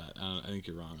know about that. I think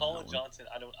you're wrong. Colin Johnson.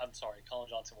 I'm sorry. Colin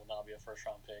Johnson will not be a first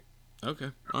round pick.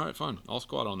 Okay. All right. Fine. I'll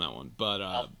squat on that one. But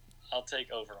I'll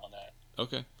take over on that.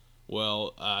 Okay.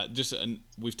 Well,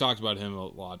 we've talked about him a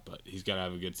lot, but he's got to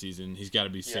have a good season. He's got to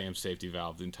be Sam's safety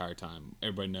valve the entire time.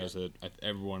 Everybody knows it.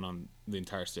 Everyone on the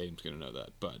entire stadium's going to know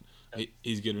that. But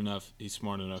he's good enough. He's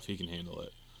smart enough. He can handle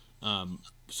it.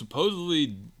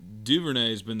 Supposedly,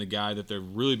 Duvernay has been the guy that they've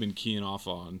really been keying off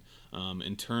on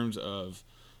in terms of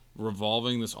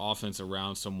revolving this offense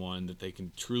around someone that they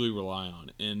can truly rely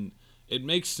on. And it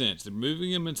makes sense. They're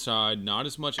moving him inside, not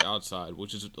as much outside,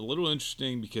 which is a little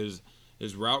interesting because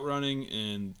his route running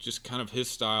and just kind of his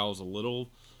style is a little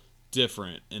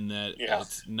different in that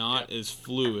it's not as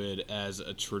fluid as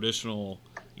a traditional,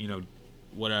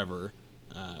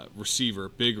 receiver,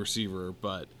 big receiver.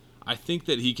 But I think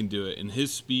that he can do it. And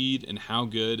his speed and how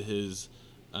good his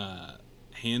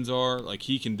hands are, like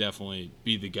he can definitely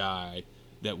be the guy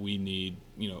that we need,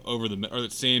 or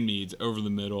that Sam needs over the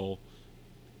middle.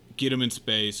 Get him in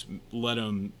space, let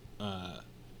him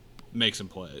make some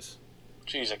plays.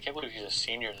 Jeez, I can't believe he's a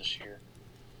senior this year.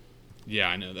 Yeah,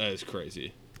 I know. That is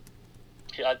crazy.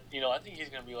 Yeah, I think he's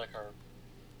going to be like our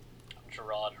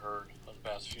Gerard Hurd of the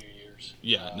past few years.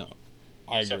 Yeah, no.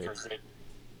 I agree. Except for they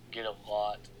get a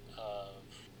lot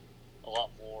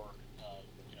more,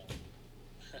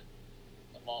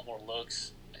 a lot more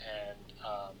looks, and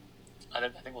I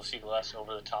think we'll see less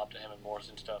over the top to him and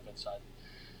Morrison stuff inside,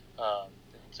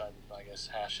 I guess,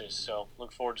 hashes. So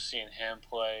look forward to seeing him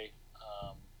play.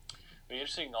 It'll be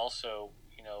interesting also,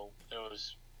 there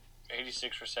was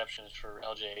 86 receptions for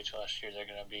LJH last year. They're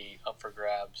going to be up for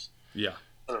grabs. Yeah.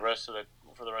 For the rest of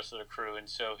the crew. And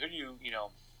so who do you,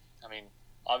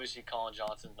 obviously Colin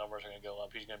Johnson's numbers are going to go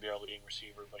up. He's going to be our leading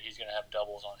receiver, but he's going to have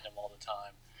doubles on him all the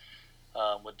time.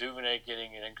 With Duvernay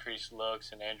getting an increased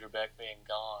looks and Andrew Beck being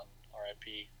gone,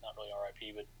 RIP, not really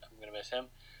RIP, but I'm going to miss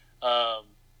him.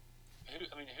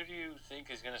 Who do you think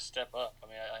is going to step up?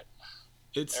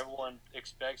 Everyone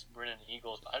expects Brennan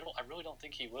Eagles, but I really don't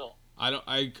think he will.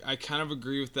 I kind of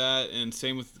agree with that, and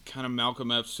same with kind of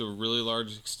Malcolm Epps to a really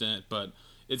large extent, but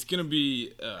it's going to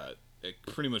be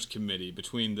pretty much committee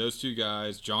between those two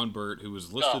guys. John Burt, who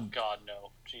was listed. Oh God,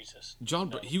 no, Jesus.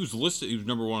 Burt, he was listed. He was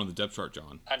number 1 on the depth chart.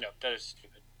 John. I know that is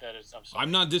stupid. I'm sorry.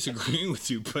 I'm not disagreeing with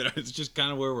you, but it's just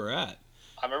kind of where we're at.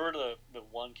 I remember the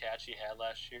one catch he had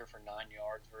last year for 9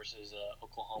 yards versus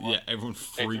Oklahoma. Yeah, everyone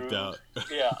freaked out.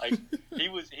 Yeah,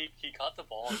 he caught the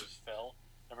ball and just fell.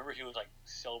 I remember he was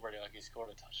celebrating like he scored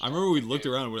a touchdown. I remember we looked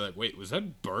around and we were like, "Wait, was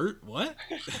that Burt? What?"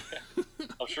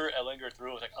 I'm sure Ellinger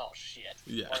threw. Was like, "Oh shit!"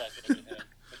 Yeah. Why did I think of him?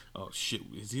 Oh shit!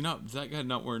 Is he not? Is that guy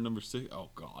not wearing number 6? Oh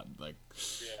God!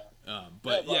 Yeah.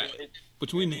 But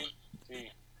between.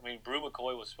 Brew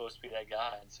McCoy was supposed to be that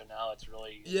guy, and so now it's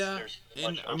really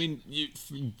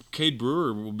Cade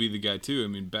Brewer will be the guy too.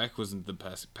 Beck wasn't the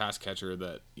pass catcher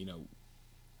that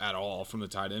at all from the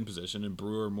tight end position, and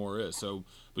Brewer more is. So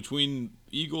between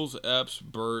Eagles, Epps,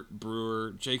 Burt,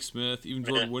 Brewer, Jake Smith, even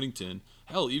Jordan Whittington,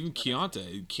 hell, even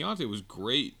Keontae was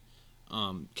great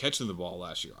catching the ball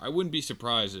last year. I wouldn't be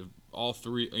surprised if all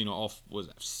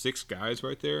 6 guys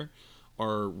right there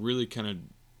are really kind of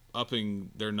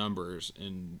upping their numbers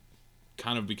and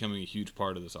kind of becoming a huge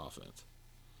part of this offense.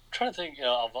 trying to think,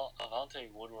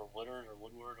 Avante Woodward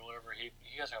or whatever. He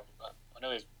has I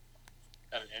know he's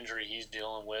got an injury he's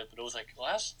dealing with, but it was like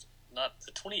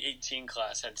the 2018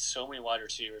 class had so many wide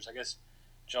receivers. I guess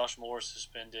Josh Moore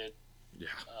suspended. Yeah,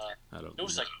 it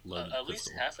was like at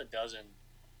least half a dozen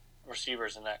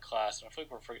receivers in that class. And I feel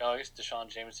like I guess Deshaun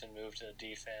Jameson moved to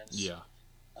defense. Yeah.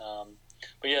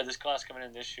 But yeah, this class coming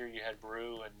in this year, you had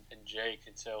Brew and Jake,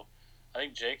 and so I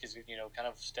think Jake is kind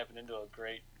of stepping into a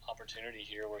great opportunity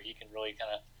here where he can really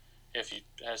kind of, if he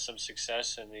has some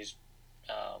success in these,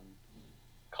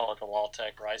 call it the Wall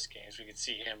Tech Rice games, we could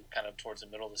see him kind of towards the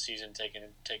middle of the season taking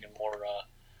more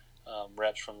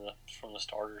reps from the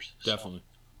starters. Definitely.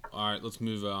 So. All right, let's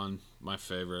move on. My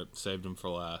favorite, saved him for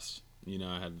last.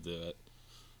 I had to do it.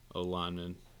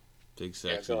 O-lineman, big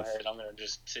sexy. Yeah, go ahead. I'm gonna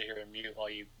just sit here and mute while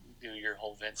you do your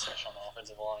whole vent session on the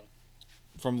offensive line.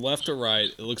 From left to right,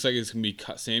 it looks like it's going to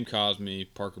be Sam Cosmi,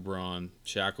 Parker Braun,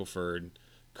 Shackelford,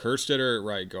 Kerstetter at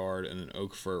right guard, and then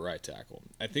Okafor at right tackle.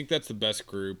 I think that's the best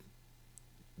group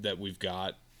that we've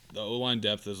got. The O-line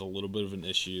depth is a little bit of an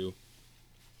issue.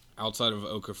 Outside of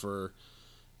Okafor,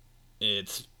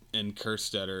 and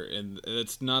Kerstetter, and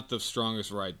it's not the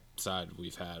strongest right side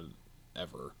we've had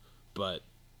ever, but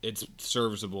it's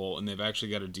serviceable, and they've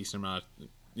actually got a decent amount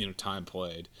of time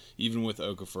played, even with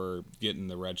Okafor getting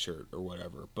the red shirt or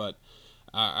whatever. But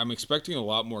I'm expecting a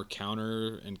lot more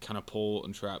counter and kind of pull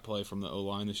and trap play from the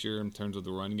O-line this year in terms of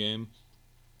the run game,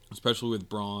 especially with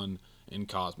Braun and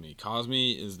Cosmi.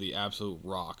 Cosmi is the absolute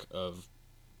rock of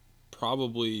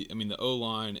probably, the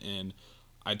O-line, and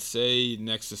I'd say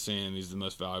next to Sam, he's the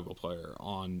most valuable player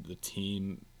on the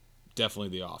team,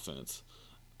 definitely the offense.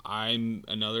 I'm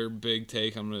another big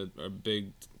take. A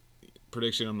big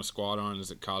prediction I'm going to squat on is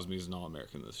that Cosmi is an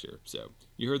All-American this year. So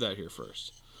you heard that here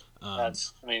first.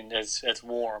 It's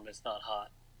warm. It's not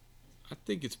hot. I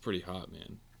think it's pretty hot,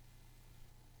 man.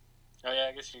 Oh yeah,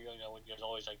 I guess there's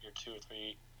always like your 2 or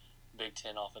 3 Big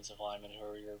Ten offensive linemen who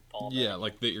are your All-American. Yeah,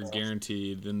 like that you're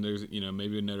guaranteed. Then there's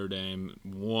maybe a Notre Dame,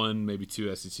 1, maybe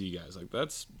 2 SEC guys. Like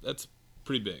that's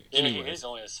pretty big. Yeah, he's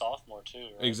only a sophomore too,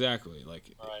 right? Exactly. Like.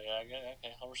 Right. Yeah.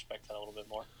 Okay. I'll respect that a little bit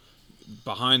more.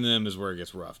 Behind them is where it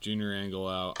gets rough. Junior Angle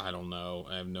out, I don't know.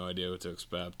 I have no idea what to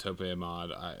expect. Tope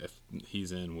Ahmad, if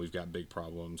he's in, we've got big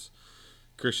problems.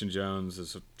 Christian Jones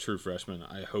is a true freshman.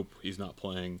 I hope he's not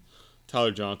playing.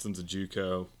 Tyler Johnson's a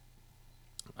JUCO.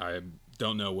 I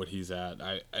don't know what he's at.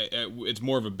 It's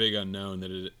more of a big unknown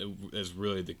that it is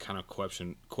really the kind of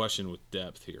question with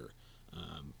depth here.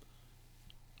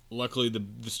 Luckily, the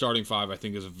starting 5 I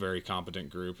think is a very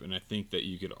competent group, and I think that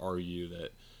you could argue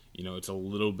that it's a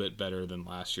little bit better than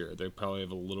last year. They probably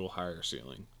have a little higher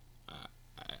ceiling.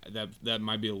 That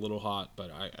might be a little hot,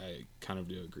 but I kind of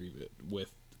do agree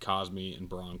with Cosmi and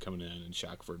Braun coming in and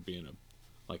Shackelford being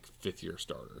a 5th-year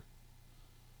starter.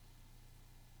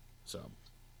 So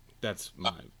that's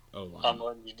my O-line. I'm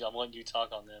letting you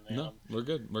talk on them, man. No, we're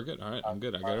good. All right, I'm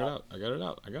good. I got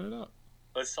it out.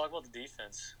 Let's talk about the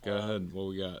defense. Go ahead. What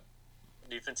we got?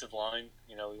 Defensive line.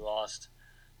 We lost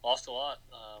a lot.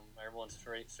 Everyone's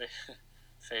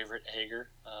favorite Hager.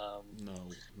 No,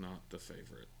 not the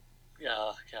favorite.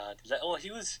 Yeah, God. He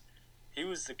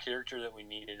was the character that we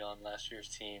needed on last year's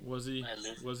team. Was he?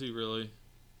 Was he really?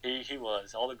 He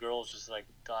was. All the girls just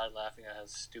died laughing at how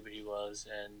stupid he was,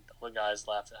 and all the guys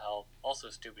laughed at how also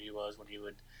stupid he was when he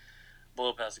would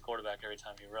blow past the quarterback every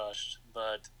time he rushed.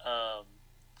 But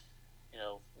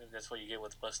that's what you get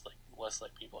with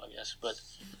Westlake people, I guess. But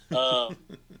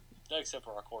except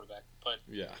for our quarterback. But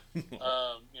yeah,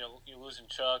 you're losing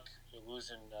Chuck, you're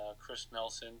losing Chris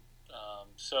Nelson.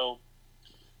 So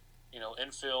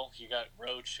infill, you got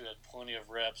Roach, who had plenty of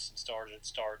reps and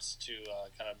starts to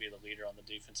kind of be the leader on the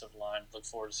defensive line. Look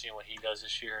forward to seeing what he does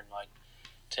this year, and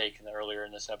take earlier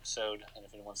in this episode. And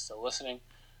if anyone's still listening,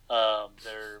 I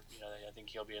think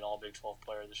he'll be an All Big 12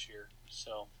 player this year.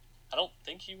 So I don't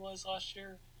think he was last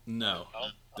year. No,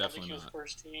 I don't think he was not.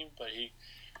 First team, but he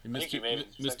missed too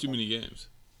many games.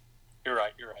 You're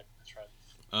right. That's right.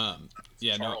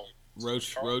 Yeah,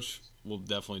 Roach will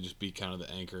definitely just be kind of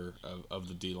the anchor of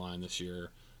the D-line this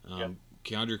year. Yep.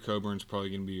 Keandre Coburn's probably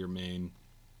going to be your main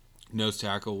nose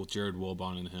tackle with Jared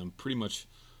Wilbon and him. Pretty much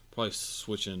probably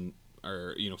switching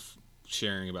or,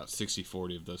 sharing about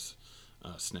 60-40 of those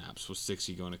snaps, with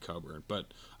 60 going to Coburn.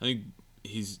 But I think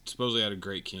he's supposedly had a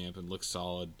great camp and looks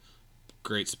solid.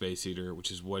 Great space eater,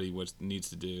 which is what he needs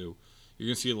to do. You're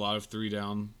going to see a lot of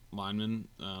 3-down linemen,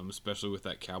 especially with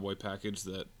that Cowboy package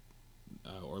that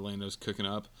Orlando's cooking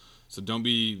up. So don't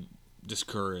be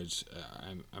discouraged.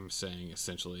 I'm saying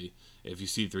essentially, if you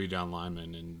see 3-down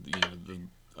linemen and the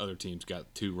other team's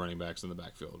got 2 running backs in the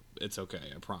backfield, it's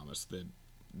okay. I promise that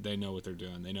they know what they're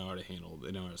doing. They know how to handle.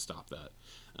 They know how to stop that.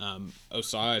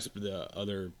 Osai is the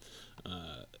other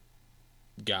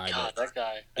guy. God, that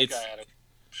guy had a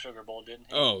Sugar Bowl, didn't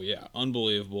he? Oh yeah,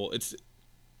 unbelievable. It's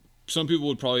some people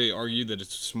would probably argue that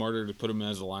it's smarter to put him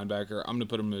as a linebacker. I'm going to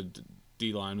put him as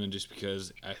D lineman just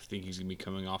because I think he's going to be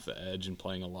coming off the edge and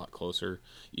playing a lot closer,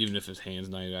 even if his hand's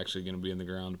not actually going to be in the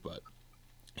ground. But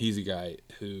he's a guy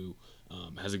who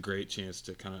has a great chance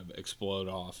to kind of explode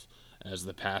off as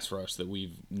the pass rush that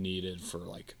we've needed for,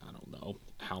 like, I don't know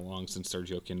how long since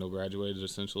Sergio Kindle graduated,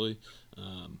 essentially,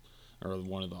 or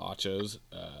one of the Achos.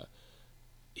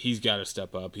 He's got to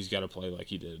step up. He's got to play like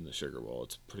he did in the Sugar Bowl.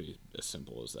 It's pretty as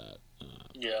simple as that.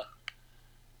 Yeah.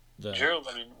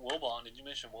 Wilbon. Did you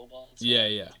mention Wilbon?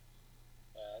 Yeah.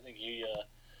 I think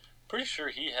pretty sure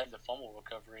he had the fumble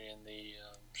recovery in the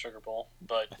Sugar Bowl.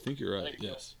 But I think you're right.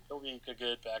 Yes. He'll be a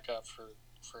good backup for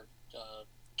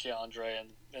Keandre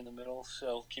in the middle.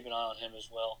 So keep an eye on him as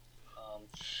well.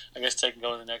 I guess going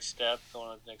to the next step,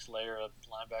 going to the next layer of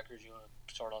linebackers. You want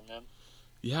to start on them?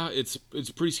 Yeah, it's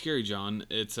pretty scary, John.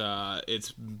 It's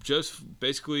just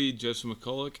basically Joseph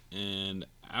McCulloch, and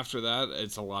after that,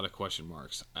 it's a lot of question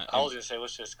marks. I was gonna say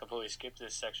let's just completely skip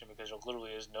this section because there literally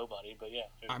is nobody. But yeah,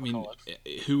 I mean,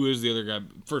 who is the other guy?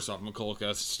 First off, McCulloch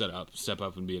has to step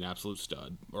up and be an absolute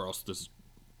stud, or else this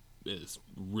is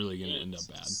really going to end up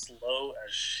bad. Slow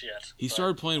as shit. He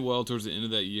started playing well towards the end of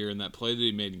that year, and that play that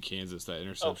he made in Kansas, that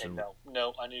interception. Okay,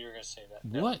 no, I knew you were gonna say that.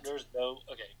 No, what? There's no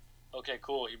okay. Okay,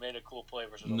 cool. He made a cool play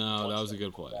versus. No, that was a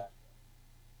good play.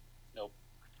 Nope.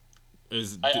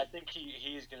 I think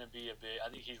he's going to be I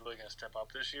think he's really going to step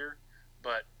up this year,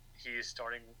 but he is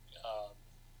starting.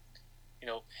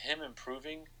 Him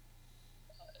improving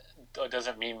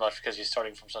doesn't mean much because he's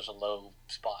starting from such a low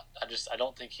spot. I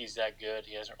don't think he's that good.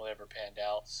 He hasn't really ever panned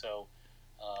out. So,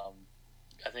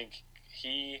 I think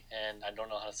he and I don't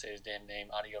know how to say his damn name.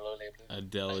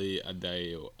 Adeli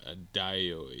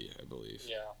Adeoye, I believe.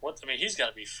 Yeah. He's got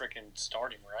to be freaking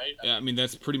starting, right? I mean,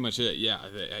 that's pretty much it. Yeah,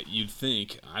 you'd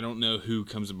think. I don't know who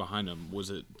comes in behind him. Was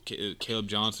it Caleb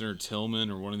Johnson or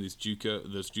Tillman or one of those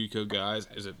JUCO guys?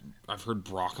 I've heard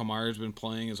Brockermeyer's been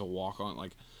playing as a walk-on,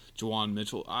 like Juwan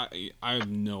Mitchell. I have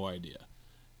no idea.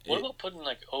 What about putting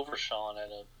Overshawn at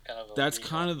a kind of? That's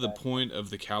kind of the point of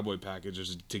the Cowboy package,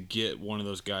 is to get one of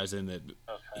those guys in that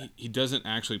he doesn't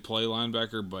actually play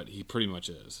linebacker, but he pretty much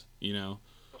is. Yeah.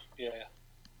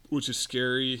 Which is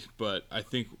scary, but I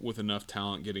think with enough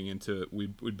talent getting into it,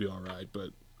 we'd be all right.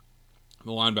 But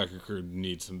the linebacker crew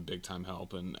needs some big time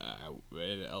help, and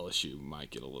LSU might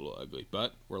get a little ugly.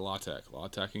 But we're La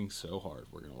Teching so hard.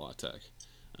 We're gonna La Tech.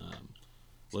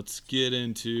 Let's get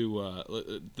into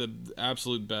the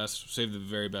absolute best. Save the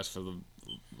very best for the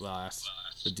last.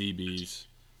 The DBs.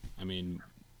 I mean,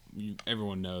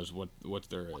 everyone knows what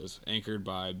there is. Anchored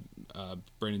by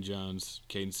Brandon Jones,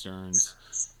 Caden Stearns.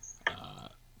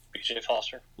 BJ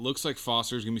Foster. Looks like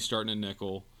Foster's going to be starting at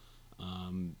nickel.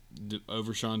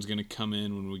 Overshawn's going to come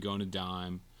in when we go into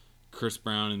dime. Chris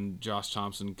Brown and Josh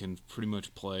Thompson can pretty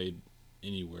much play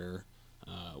anywhere,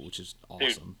 which is awesome.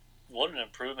 Dude. What an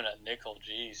improvement at nickel,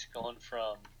 geez. Going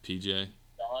from PJ,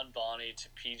 Don Bonnie to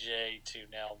PJ to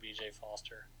now BJ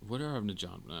Foster. Whatever happened to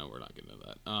John? No, we're not getting into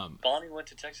that. Bonnie went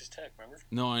to Texas Tech, remember?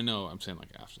 No, I know. I'm saying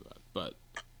after that. But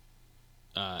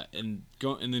and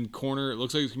then corner, it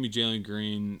looks like it's gonna be Jalen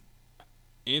Green.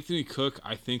 Anthony Cook,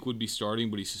 I think, would be starting,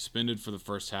 but he's suspended for the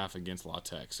first half against La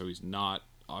Tech, so he's not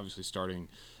obviously starting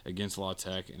against La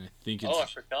Tech. And I think it's. Oh, I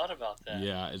forgot about that.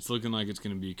 Yeah, it's looking like it's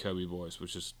gonna be Kobe Boyce,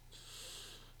 which is.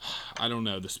 I don't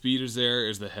know. The speed is there.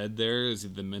 Is the head there? Is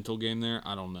the mental game there?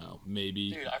 I don't know.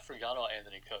 Maybe. Dude, I forgot about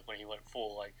Anthony Cook when he went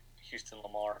full Houston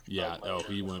Lamar. Yeah.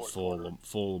 He went full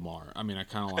Lamar. I mean, I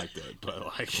kind of liked it,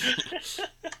 but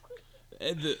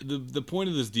the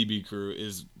point of this DB crew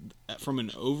is, from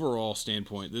an overall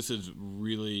standpoint, this is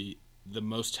really the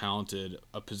most talented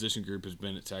a position group has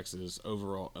been at Texas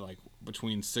overall.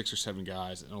 Between 6 or 7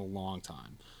 guys in a long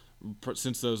time,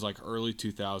 since those early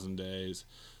 2000 days.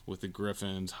 With the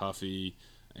Griffins, Huffy,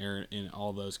 Aaron, and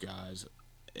all those guys,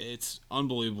 it's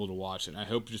unbelievable to watch, and I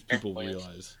hope just people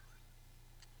realize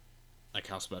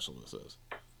how special this is.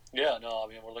 Yeah, no,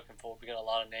 we're looking forward. We got a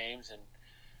lot of names, and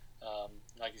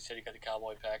like you said, you got the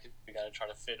Cowboy package. We got to try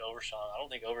to fit Overshawn. I don't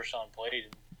think Overshawn played in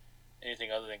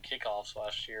anything other than kickoffs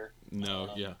last year.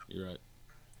 No, yeah, you're right.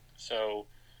 So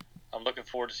I'm looking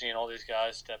forward to seeing all these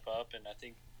guys step up, and I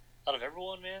think out of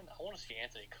everyone, man, I want to see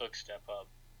Anthony Cook step up.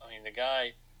 The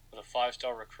guy was a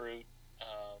 5-star recruit,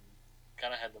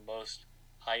 kind of had the most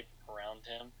hype around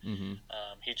him. Mm-hmm.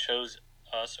 He chose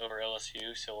us over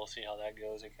LSU, so we'll see how that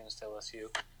goes against LSU.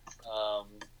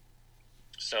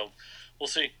 So we'll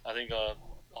see. I think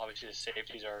obviously the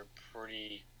safeties are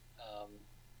pretty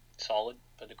solid,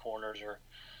 but the corners are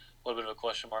a little bit of a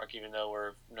question mark, even though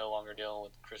we're no longer dealing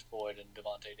with Chris Boyd and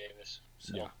Devontae Davis.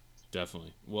 So. Yeah,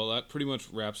 definitely. Well, that pretty much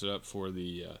wraps it up for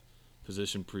the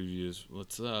position previews.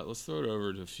 Let's throw it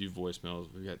over to a few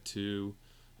voicemails. We got two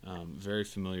very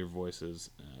familiar voices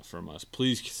from us.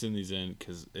 Please send these in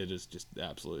because it is just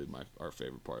absolutely our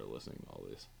favorite part of listening to all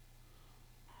these.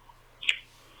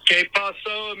 Que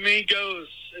paso, amigos?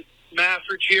 It's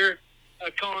Maffridge here.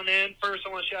 Calling in. First,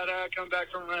 I want to shout out, coming back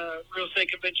from Real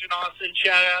Estate Convention Austin,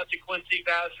 shout out to Quincy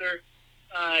Vassar.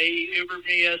 He Ubered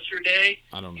me yesterday.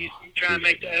 I don't know. He's trying to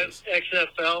make the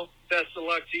XFL. Best of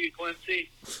luck to you, Quincy.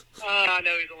 I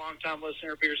know he's a long-time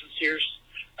listener of Beers and Steers.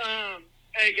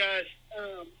 Hey, guys.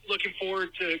 Looking forward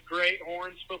to great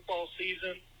Horns football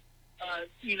season. I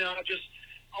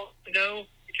know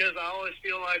because I always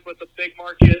feel like with the big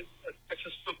market of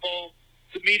Texas football,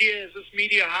 the media, is this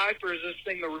media hype or is this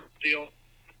thing the real deal?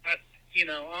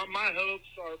 My hopes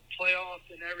are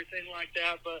playoffs and everything like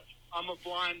that, but I'm a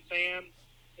blind fan,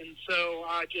 and so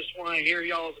I just want to hear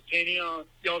y'all's opinion on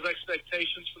y'all's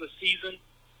expectations for the season.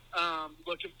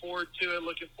 Looking forward to it.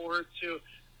 Looking forward to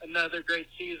another great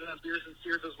season of Beers and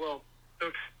Steers as well.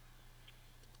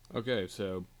 Okay,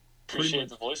 so appreciate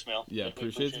the voicemail. Yeah,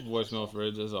 appreciate the voicemail,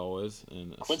 Fridge, as always.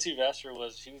 And Quincy Vassar he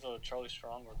was a Charlie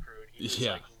Strong recruit.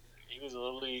 He was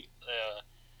literally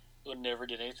who never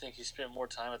did anything. He spent more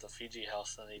time at the Fiji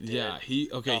house than he did. Yeah,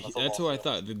 that's what I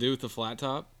thought. The dude with the flat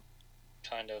top?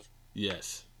 Kind of.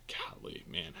 Yes. Golly,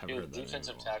 man. He was a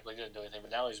defensive tackle. He didn't do anything, but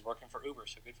now he's working for Uber,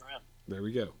 so good for him. There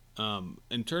we go.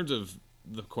 In terms of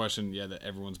the question, that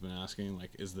everyone's been asking,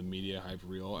 like, is the media hype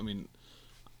real? I mean,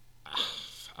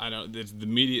 I don't.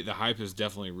 The hype is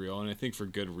definitely real, and I think for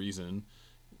good reason.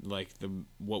 Like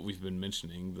what we've been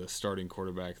mentioning, the starting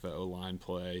quarterback, the O-line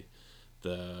play,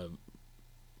 the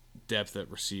depth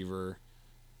at receiver,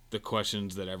 the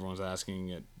questions that everyone's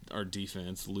asking at our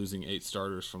defense, losing 8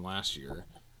 starters from last year.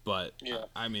 But,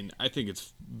 I mean, I think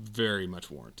it's very much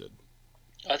warranted.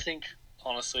 I think,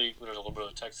 honestly, there's a little bit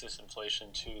of Texas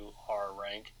inflation to our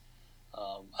rank.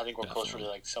 I think we're closer to,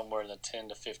 like, somewhere in the 10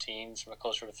 to 15, so we're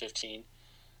closer to 15.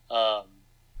 I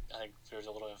think there's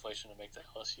a little inflation to make the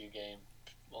LSU game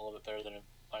a little bit better than it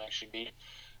might actually be.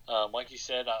 Like you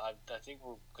said, I think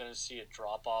we're going to see a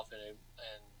drop-off and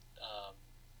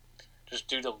just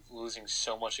due to losing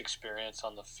so much experience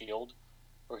on the field,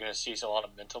 we're going to see a lot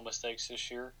of mental mistakes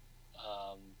this year,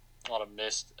 a lot of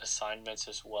missed assignments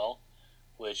as well,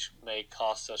 which may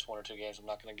cost us 1 or 2 games. I'm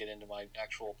not going to get into my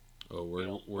actual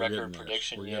record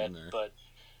prediction yet, but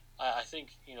I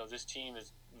think this team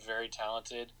is very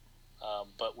talented,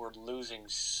 but we're losing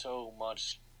so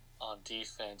much on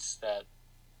defense that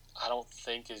I don't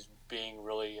think is being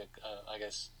really,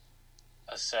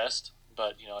 assessed.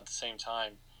 But at the same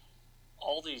time,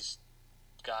 all these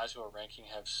guys who are ranking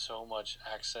have so much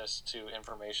access to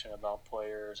information about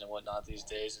players and whatnot these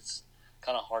days. It's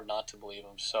kind of hard not to believe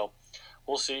them. So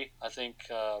we'll see. I think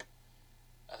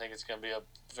it's going to be a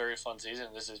very fun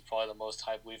season. This is probably the most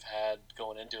hype we've had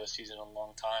going into a season in a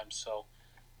long time. So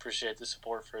appreciate the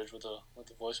support, Fridge, with the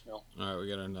voicemail. All right, we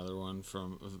got another one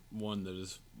from one that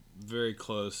is very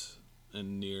close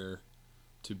and near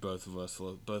to both of us,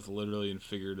 both literally and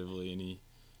figuratively, and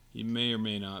he may or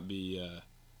may not be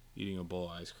eating a bowl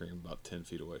of ice cream about 10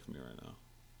 feet away from me right now.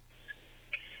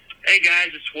 Hey guys,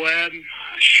 it's Webb.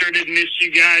 I sure did miss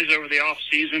you guys over the off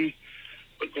season,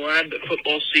 but glad that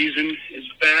football season is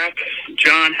back.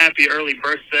 John, happy early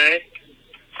birthday.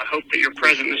 I hope that your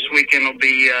present this weekend will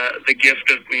be the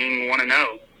gift of being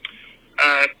 1-0.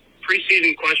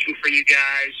 Preseason question for you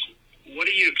guys. What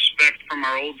do you expect from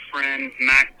our old friend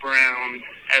Mack Brown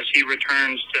as he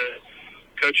returns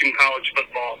to coaching college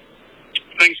football?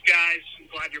 Thanks, guys.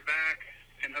 Glad you're back,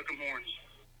 and hook 'em horns.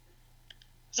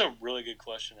 That's a really good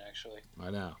question, actually. I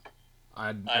know. I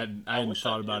hadn't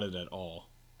thought about it at all.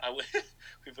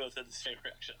 We both had the same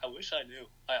reaction. I wish I knew.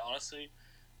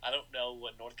 I don't know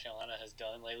what North Carolina has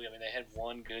done lately. I mean, they had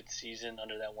one good season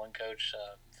under that one coach,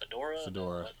 Fedora.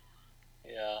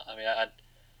 Yeah, I mean,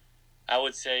 I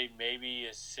would say maybe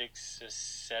a 6 to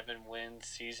 7 win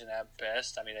season at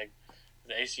best. I mean,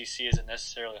 the ACC isn't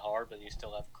necessarily hard, but you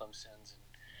still have Clemson's and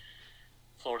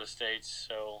Florida State's.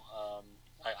 So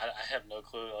I have no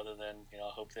clue other than I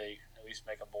hope they at least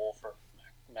make a bowl for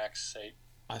Mac's sake.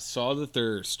 I saw that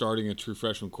they're starting a true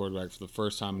freshman quarterback for the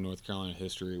first time in North Carolina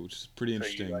history, which is pretty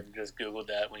interesting. You just Googled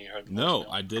that when you heard the No,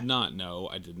 I did not. No,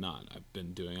 I did not. I've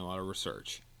been doing a lot of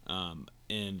research. And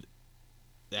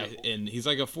he's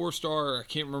like a 4-star. I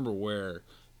can't remember where,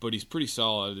 but he's pretty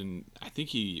solid. And I think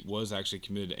he was actually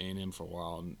committed to A&M for a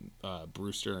while. And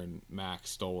Brewster and Mac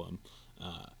stole him.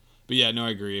 But yeah, no, I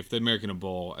agree. If they're making a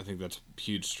bowl, I think that's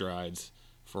huge strides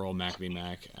for old Mackety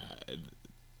Mac.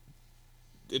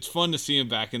 It's fun to see him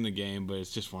back in the game, but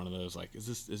it's just one of those like, is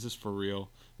this for real?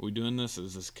 Are we doing this? Or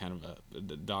is this kind of a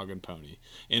dog and pony?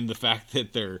 And the fact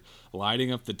that they're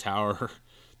lighting up the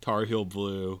Tar Heel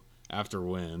blue after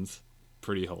wins,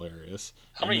 pretty hilarious.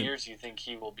 How many years do you think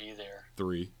he will be there?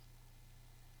 3.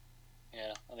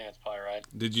 Yeah, I think that's probably right.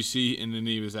 Did you see? And then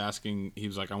he was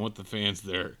like, I want the fans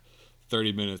there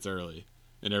 30 minutes early.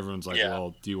 And everyone's like,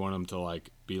 well, do you want them to like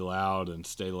be loud and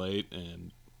stay late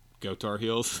and go Tar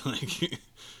Heels? Like, it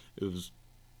was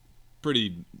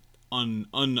pretty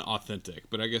unauthentic.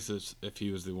 But I guess if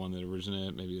he was the one that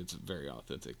originated, maybe it's very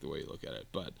authentic the way you look at it.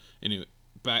 But anyway,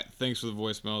 thanks for the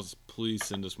voicemails. Please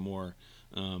send us more.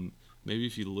 Maybe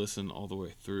if you listen all the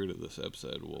way through to this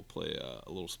episode, we'll play a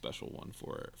little special one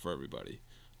for everybody.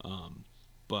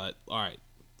 But all right,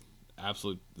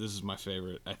 this is my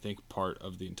favorite, I think, part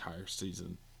of the entire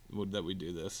season that we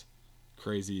do this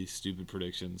crazy, stupid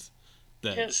predictions.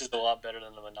 This is a lot better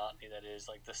than the monotony that is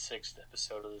like the 6th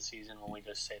episode of the season when we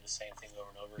just say the same thing over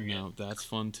and over again. No, that's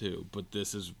fun too, but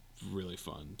this is really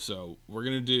fun. So we're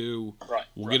gonna do.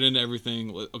 We'll get into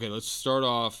everything. Okay, let's start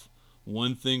off.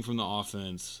 One thing from the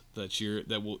offense that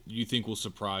you think will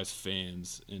surprise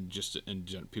fans and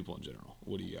people in general.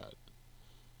 What do you got?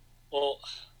 Well,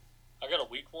 I got a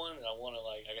weak one, and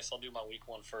I guess I'll do my weak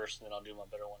one first, and then I'll do my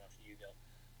better one after you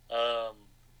go.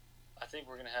 I think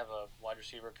we're going to have a wide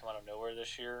receiver come out of nowhere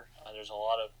this year. There's a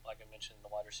lot of, like I mentioned in the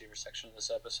wide receiver section of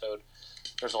this episode,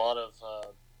 there's a lot of,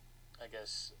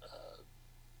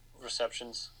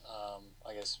 receptions.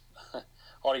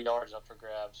 A lot of yards up for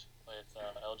grabs with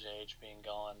LJH being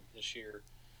gone this year.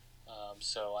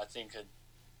 So I think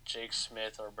Jake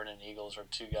Smith or Brennan Eagles are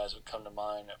 2 guys that come to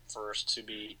mind at first to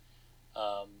be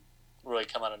really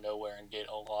come out of nowhere and get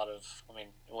a lot of. I mean,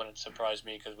 it wouldn't surprise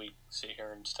me because we sit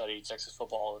here and study Texas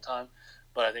football all the time.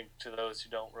 But I think to those who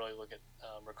don't really look at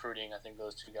recruiting, I think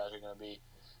those 2 guys are going to be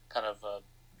kind of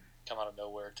come out of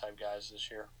nowhere type guys this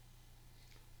year.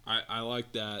 I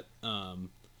like that.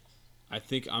 I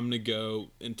think I'm going to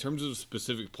go, in terms of a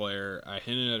specific player, I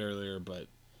hinted at earlier, but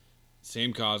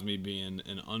Sam Cosmi being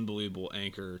an unbelievable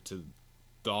anchor to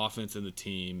the offense and the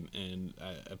team and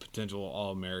a potential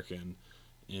All-American,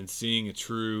 and seeing a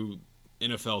true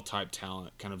NFL-type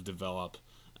talent kind of develop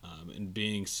and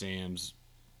being Sam's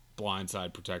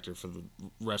blindside protector for the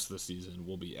rest of the season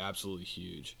will be absolutely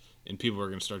huge. And people are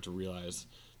going to start to realize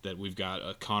that we've got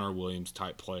a Connor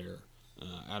Williams-type player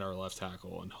at our left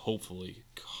tackle, and hopefully,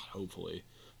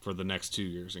 for the next 2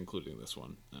 years, including this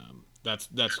one. That's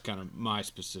kind of my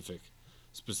specific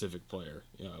player.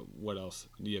 What else?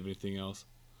 Do you have anything else?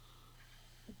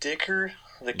 Dicker,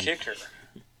 the kicker.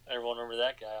 Everyone remember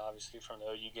that guy, obviously, from the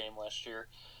OU game last year.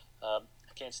 I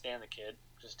can't stand the kid,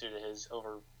 just due to his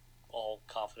overall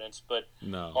confidence. But a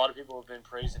lot of people have been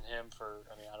praising him for,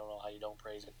 I don't know how you don't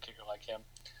praise a kicker like him.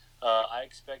 I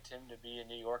expect him to be in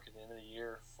New York at the end of the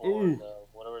year for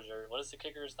what is the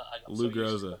kicker's? Lou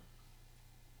Groza.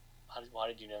 Why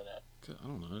did you know that? I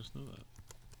don't know. I just know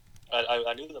that.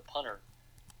 I knew the punter.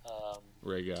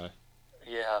 Ray Guy.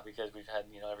 Yeah, because we've had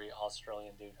every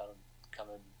Australian dude come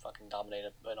and fucking dominate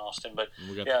in Austin. But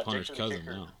we got the punter's cousin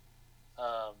now.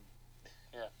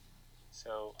 Yeah.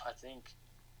 So I think.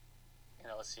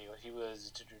 Let's see what he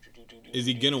was. Is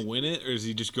he gonna win it, or is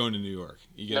he just going to New York?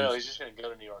 No, he's just gonna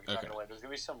go to New York. He's not gonna win. There's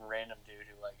gonna be some random dude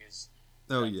who is.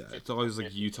 Oh yeah, it's always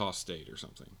like Utah State or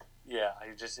something. Yeah,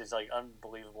 he just is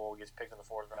unbelievable. Gets picked in the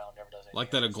 4th round, never does anything.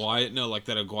 Like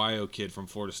that Aguayo kid from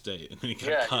Florida State, and then he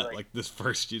got cut this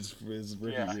first his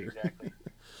rookie year. Yeah, exactly.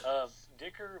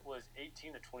 Dicker was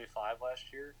 18 to 25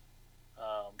 last year.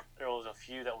 There was a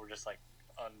few that were just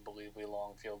unbelievably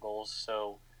long field goals.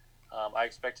 So. I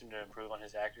expect him to improve on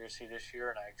his accuracy this year,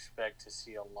 and I expect to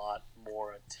see a lot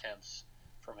more attempts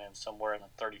from him, somewhere in the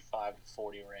 35 to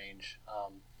 40 range,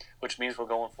 which means we're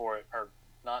going for it, or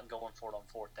not going for it on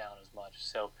 4th down as much.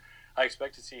 So I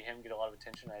expect to see him get a lot of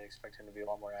attention. I expect him to be a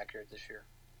lot more accurate this year.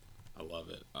 I love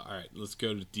it. All right, let's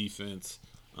go to defense.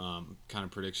 Kind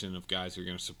of prediction of guys who are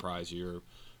going to surprise you or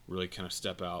really kind of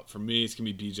step out. For me, it's going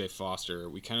to be B.J. Foster.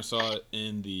 We kind of saw it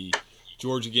in the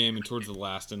Georgia game and towards the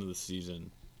last end of the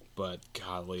season. But,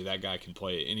 golly, that guy can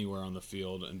play anywhere on the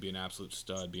field and be an absolute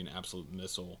stud, be an absolute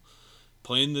missile.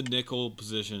 Playing the nickel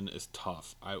position is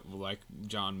tough. Like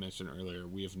John mentioned earlier,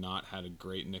 we have not had a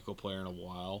great nickel player in a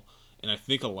while. And I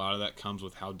think a lot of that comes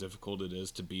with how difficult it is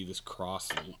to be this cross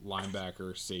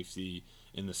linebacker safety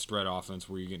in the spread offense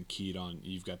where you're getting keyed on.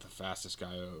 You've got the fastest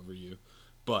guy over you.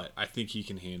 But I think he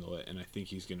can handle it, and I think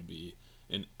he's going to be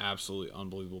an absolutely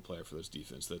unbelievable player for this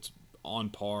defense that's on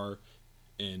par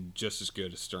and just as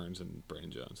good as Stearns and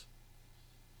Brandon Jones.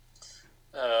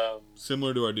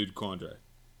 Similar to our dude Quandre.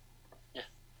 Yeah.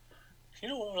 You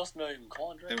know what else not even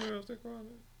Quandre? Everyone else did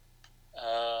Quandre.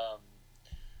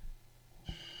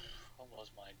 What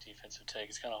was my defensive take?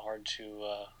 It's kind of hard to.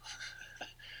 I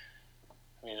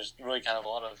mean, there's really kind of a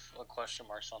lot of question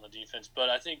marks on the defense, but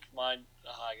I think mine.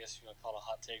 I guess you want to call it a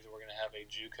hot take that we're going to have a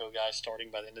JUCO guy starting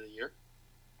by the end of the year.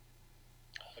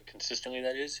 Consistently,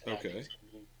 that is. Okay.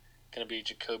 Going to be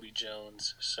Jacoby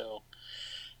Jones. So,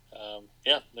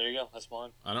 yeah, there you go. That's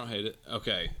mine. I don't hate it.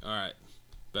 Okay, all right.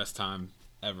 Best time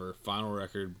ever. Final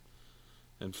record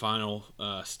and final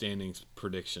standings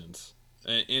predictions.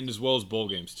 And as well as bowl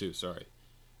games, too. Sorry.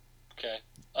 Okay.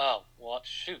 Oh, well,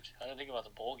 shoot. I didn't think about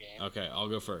the bowl game. Okay, I'll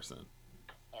go first then.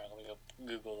 All right, let me go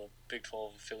Google the Big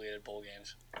 12 affiliated bowl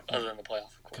games, other than the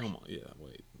playoff, of course. Come on. Yeah,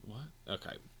 wait. What?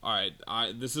 Okay. All right.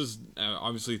 This is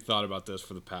obviously thought about this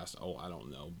for the past, I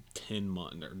don't know, 10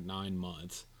 months or 9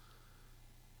 months.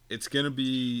 It's going to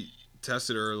be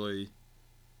tested early,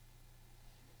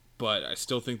 but I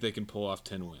still think they can pull off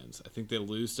 10 wins. I think they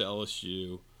lose to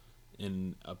LSU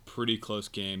in a pretty close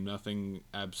game. Nothing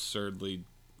absurdly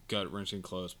gut-wrenching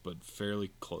close, but fairly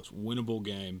close. Winnable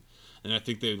game. And I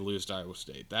think they lose to Iowa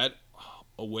State. That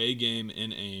away game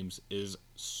in Ames is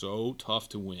so tough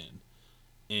to win.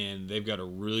 And they've got a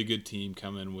really good team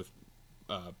coming with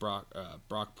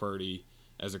Brock Purdy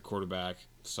as a quarterback.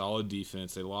 Solid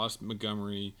defense. They lost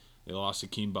Montgomery. They lost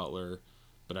Hakeem Butler.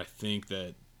 But I think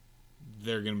that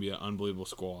they're going to be an unbelievable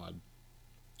squad.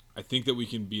 I think that we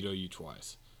can beat OU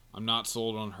twice. I'm not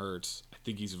sold on Hurts. I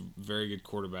think he's a very good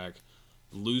quarterback.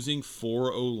 Losing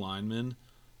 4 O-linemen,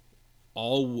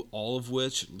 all of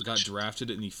which got drafted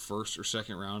in the first or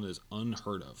second round, is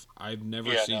unheard of. I've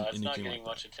never seen anything like that. It's not getting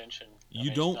much attention.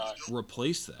 You don't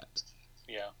replace that.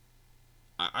 Yeah.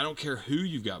 I don't care who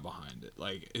you've got behind it.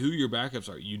 Like, who your backups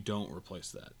are, you don't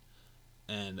replace that.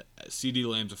 And CeeDee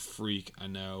Lamb's a freak. I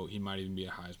know he might even be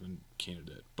a Heisman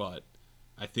candidate, but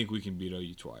I think we can beat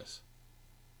OU twice.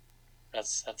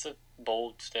 That's a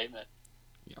bold statement.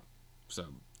 Yeah. So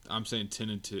I'm saying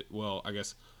 10-2. Well, I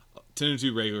guess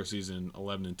 10-2 regular season,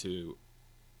 11-2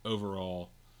 overall.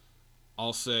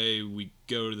 I'll say we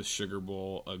go to the Sugar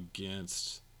Bowl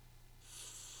against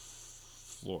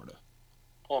Florida.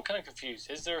 Well, I'm kind of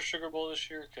confused. Is there a Sugar Bowl this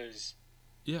year? Because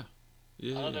yeah.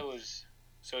 I thought there was.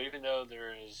 So even though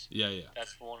there is,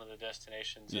 that's one of the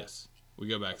destinations. Yes, we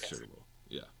go back to Sugar Bowl.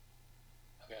 Yeah.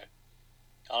 Okay.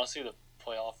 Honestly, the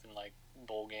playoff and like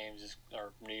bowl games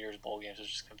or New Year's bowl games has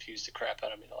just confused the crap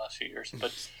out of me the last few years.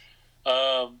 But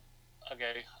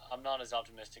okay, I'm not as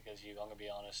optimistic as you. I'm gonna be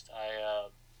honest.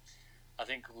 I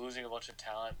think losing a bunch of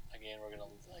talent again, we're gonna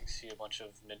see a bunch of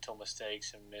mental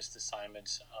mistakes and missed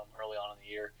assignments early on in the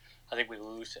year. I think we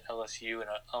lose to LSU in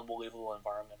an unbelievable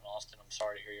environment in Austin. I'm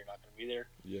sorry to hear you're not going to be there.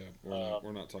 Yeah,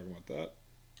 we're not talking about that.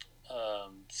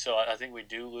 So I think we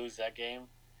do lose that game,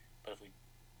 but if we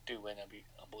do win, that'd be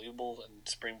unbelievable and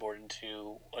springboard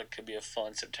into what could be a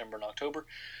fun September and October.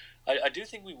 I do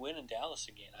think we win in Dallas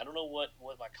again. I don't know what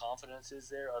my confidence is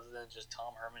there, other than just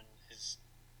Tom Herman is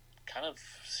kind of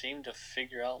seemed to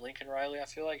figure out Lincoln Riley. I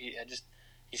feel like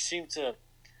he seemed to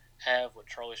have what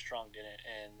Charlie Strong didn't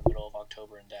in the middle of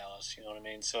October in Dallas. You know what I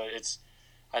mean? So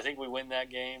I think we win that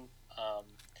game. I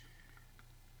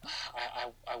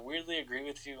weirdly agree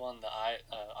with you on the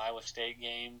Iowa State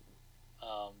game.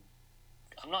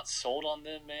 I'm not sold on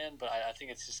them, man, but I think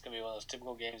it's just going to be one of those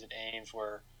typical games at Ames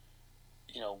where,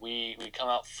 we come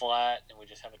out flat and we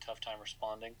just have a tough time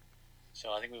responding.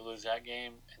 So I think we lose that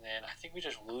game, and then I think we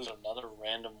just lose another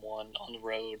random one on the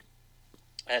road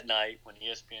at night when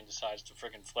ESPN decides to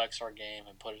freaking flex our game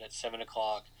and put it at 7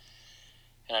 o'clock.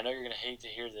 And I know you're going to hate to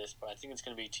hear this, but I think it's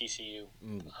going to be TCU,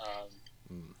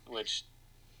 which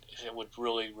it would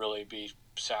really, really be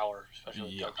sour,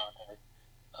 especially with Doug Conway.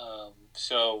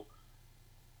 So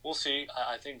we'll see.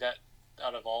 I think that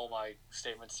out of all my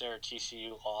statements there,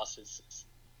 TCU loss is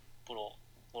a little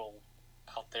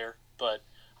out there, but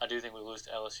I do think we lose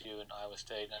to LSU and Iowa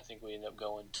State, and I think we end up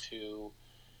going to.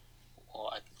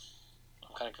 Well, I'm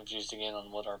kind of confused again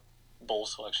on what our bowl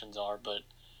selections are, but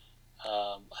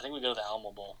I think we go to the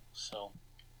Alamo Bowl. So.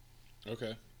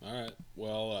 Okay. All right.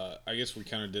 Well, I guess we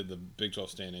kind of did the Big 12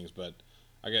 standings, but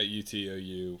I got UT,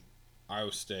 OU,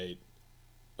 Iowa State,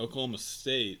 Oklahoma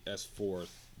State as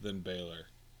 4th, then Baylor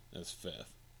as 5th.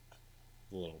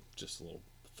 Just a little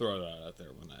throw that out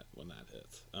there when that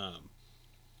hits.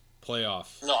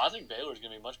 Playoff. No, I think Baylor's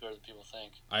going to be much better than people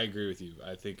think. I agree with you.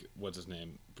 I think what's his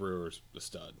name, Brewer's a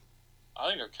stud. I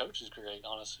think our coach is great,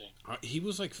 honestly. He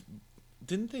was like,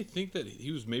 didn't they think that he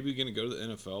was maybe going to go to the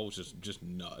NFL, which is just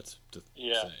nuts to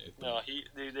say. No,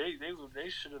 they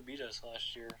should have beat us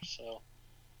last year. So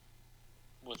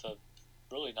with a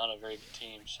really not a very good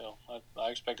team, so I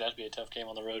expect that to be a tough game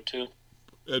on the road too.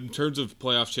 In terms of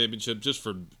playoff championship, just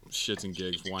for shits and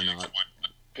gigs, why not?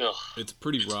 Ugh. It's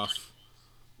pretty rough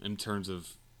in terms of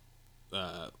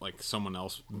like someone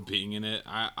else being in it.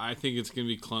 I think it's going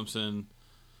to be Clemson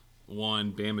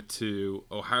 1, Bama 2,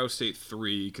 Ohio State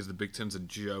 3 because the Big Ten's a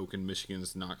joke and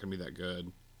Michigan's not going to be that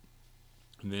good.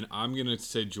 And then I'm going to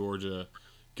say Georgia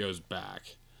goes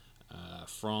back.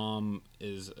 Fromm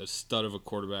is a stud of a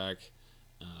quarterback.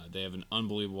 They have an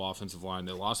unbelievable offensive line.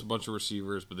 They lost a bunch of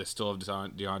receivers, but they still have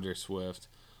DeAndre Swift.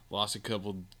 Lost a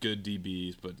couple good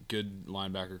DBs, but good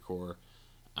linebacker core.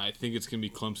 I think it's going to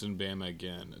be Clemson Bama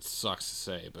again. It sucks to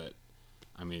say, but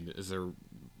I mean, is there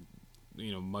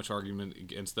much argument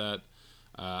against that?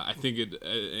 I think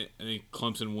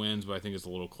Clemson wins, but I think it's a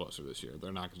little closer this year.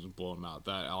 They're not going to blow them out.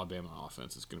 That Alabama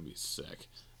offense is going to be sick.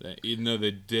 Even though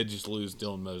they did just lose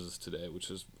Dylan Moses today, which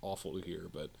is awful to hear,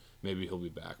 but maybe he'll be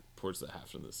back towards the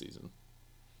half of the season.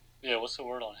 Yeah, what's the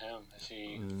word on him? Is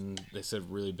he? They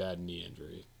said really bad knee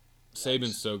injury. Nice.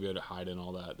 Saban's so good at hiding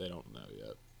all that, they don't know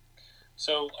yet.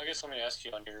 So I guess let me ask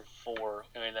you on your 4.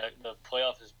 I mean, the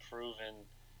playoff has proven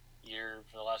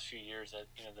for the last few years that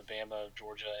the Bama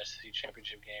Georgia SEC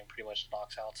championship game pretty much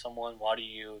knocks out someone. Why do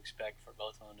you expect for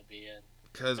both of them to be in?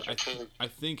 Because I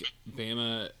think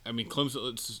Bama. I mean,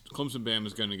 Clemson Bama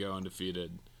is going to go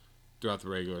undefeated throughout the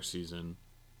regular season.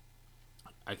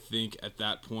 I think at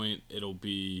that point it'll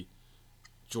be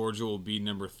Georgia will be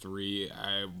number 3.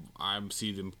 I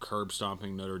see them curb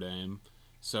stomping Notre Dame,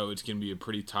 so it's going to be a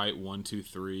pretty tight 1, 2,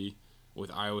 3 with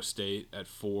Iowa State at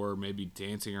 4, maybe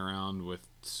dancing around with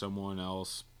someone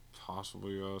else,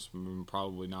 possibly us,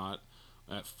 probably not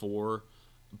at 4.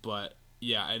 But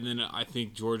yeah, and then I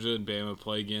think Georgia and Bama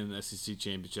play again in the SEC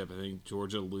championship. I think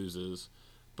Georgia loses,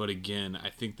 but again, I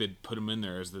think they'd put them in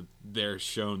there as that they're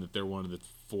shown that they're one of the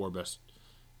four best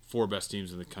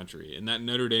teams in the country. And that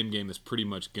Notre Dame game is pretty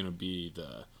much going to be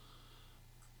the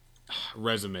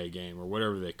resume game or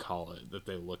whatever they call it that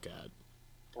they look at.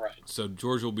 Right. So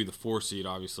Georgia will be the 4 seed,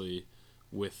 obviously,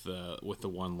 with the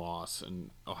 1 loss,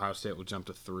 and Ohio State will jump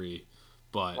to 3.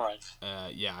 But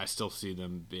yeah, I still see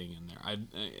them being in there.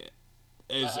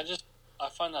 I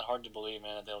find that hard to believe,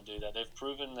 man, that they'll do that. They've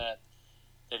proven that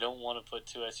they don't want to put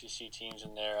 2 SEC teams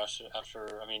in there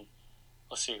after. I mean,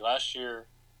 let's see. Last year,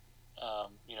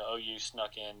 OU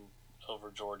snuck in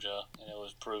over Georgia, and it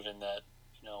was proven that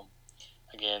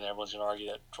again, everyone's going to argue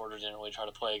that Georgia didn't really try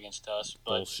to play against us.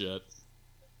 But, bullshit.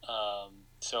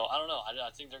 So I don't know. I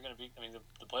think they're going to be. I mean,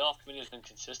 the playoff committee has been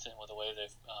consistent with the way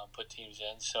they've put teams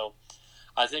in. So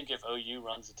I think if OU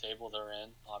runs the table, they're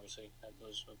in. Obviously, that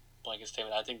was a blanket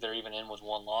statement. I think they're even in with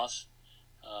 1 loss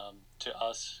to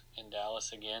us in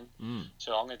Dallas again.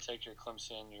 So I'm going to take your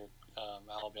Clemson, your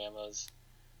Alabama's.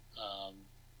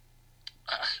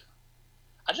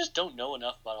 I just don't know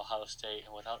enough about Ohio State,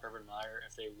 and without Urban Meyer,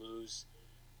 if they lose,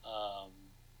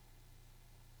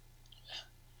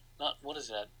 what is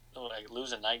that? Like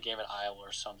lose a night game at Iowa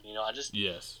or something.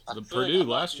 Yes, the Purdue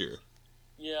last year.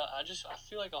 Yeah, I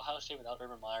feel like Ohio State without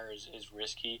Urban Meyer is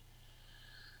risky.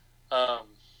 I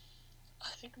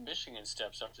think Michigan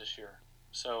steps up this year,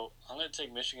 so I'm going to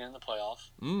take Michigan in the playoff.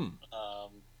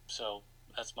 So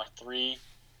that's my 3,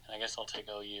 and I guess I'll take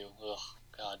OU. Ugh,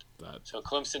 God. So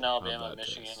Clemson, Alabama,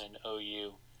 Michigan, and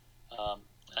OU.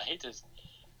 I hate to.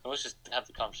 Let's just have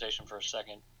the conversation for a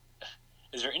second.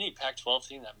 Is there any Pac-12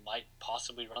 team that might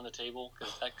possibly run the table?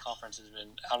 Because that conference has been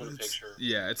out of the picture.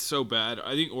 Yeah, it's so bad.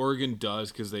 I think Oregon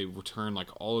does because they return like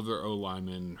all of their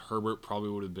O-linemen. Herbert probably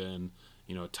would have been,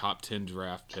 a top 10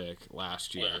 draft pick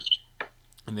last year. Yeah.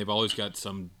 And they've always got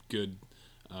some good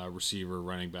receiver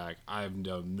running back. I have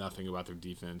known nothing about their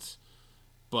defense.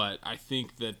 But I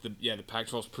think that the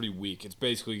Pac-12 is pretty weak. It's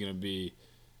basically going to be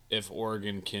if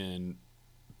Oregon can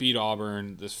beat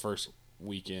Auburn this first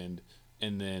weekend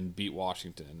and then beat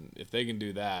Washington. If they can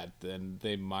do that, then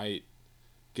they might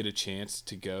get a chance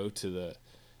to go to the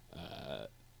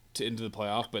into the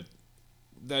playoff. But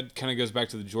that kind of goes back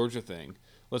to the Georgia thing.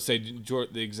 Let's say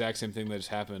the exact same thing that just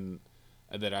happened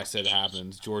that I said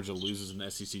happens. Georgia loses an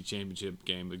SEC championship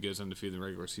game but goes undefeated in the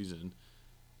regular season.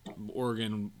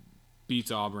 Oregon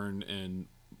beats Auburn and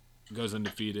goes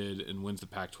undefeated and wins the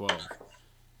Pac-12.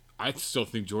 I still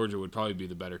think Georgia would probably be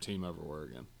the better team over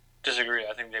Oregon. Disagree.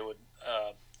 I think they would,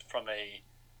 from a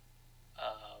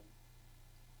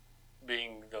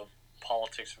being the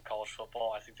politics of college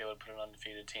football, I think they would put an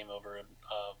undefeated team over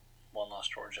 1-loss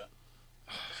Georgia.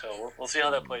 So we'll see how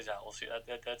that plays out. We'll see.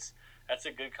 that's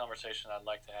a good conversation I'd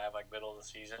like to have, like middle of the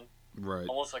season. Right.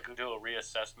 Almost like we do a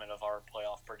reassessment of our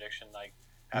playoff prediction, like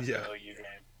after the OU game.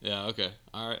 Yeah. Okay.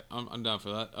 All right. I'm down for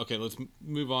that. Okay. Let's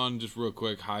move on just real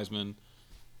quick. Heisman.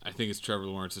 I think it's Trevor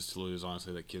Lawrence's to lose.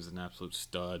 Honestly, that kid's an absolute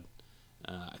stud.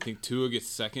 I think Tua gets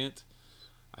second.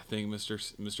 I think Mr.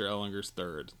 Ellinger's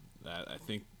third. I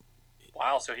think.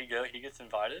 Wow. So he gets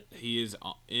invited. He is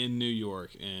in New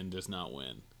York and does not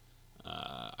win.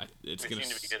 We seem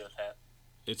to be good at that.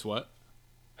 It's what?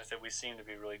 I said we seem to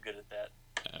be really good at that.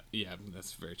 Yeah,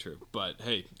 that's very true. But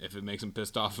hey, if it makes him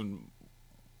pissed off, and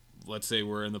let's say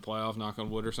we're in the playoff, knock on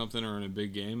wood or something, or in a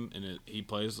big game, and he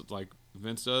plays like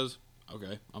Vince does,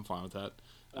 okay, I'm fine with that.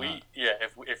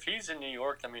 If he's in New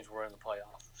York, that means we're in the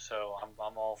playoff. So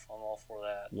I'm all for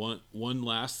that. One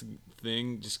last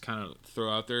thing, just kind of throw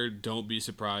out there: don't be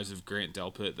surprised if Grant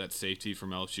Delpit, that safety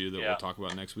from LSU that we'll talk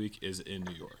about next week, is in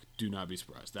New York. Do not be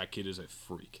surprised. That kid is a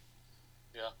freak.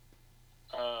 Yeah.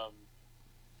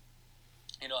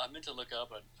 I meant to look up,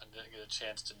 but I didn't get a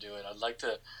chance to do it. I'd like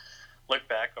to look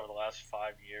back over the last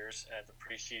 5 years at the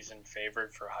preseason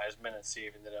favorite for Heisman and see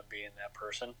if it ended up being that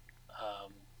person.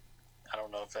 I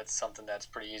don't know if that's something that's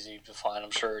pretty easy to find.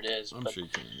 I'm sure it is. I'm sure you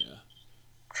can, yeah.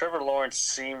 Trevor Lawrence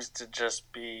seems to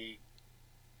just be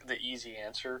the easy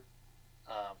answer.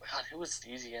 God, who was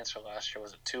the easy answer last year?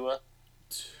 Was it Tua?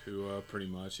 Tua, pretty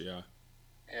much, yeah.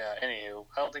 Yeah, anywho,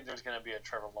 I don't think there's going to be a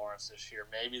Trevor Lawrence this year.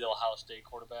 Maybe the Ohio State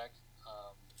quarterback.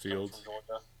 Fields. From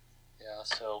Georgia. Yeah,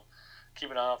 so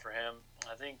keep an eye out for him.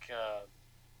 I think,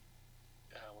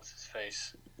 what's his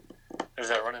face? There's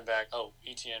that running back. Oh,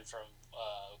 Etienne from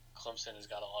Clemson has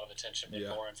got a lot of attention. Nick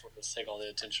Lawrence will just take all the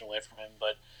attention away from him.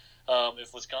 But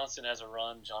if Wisconsin has a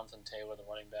run, Jonathan Taylor, the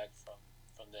running back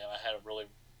from them, I had a really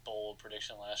bold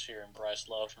prediction last year, and Bryce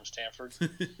Love from Stanford.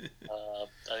 I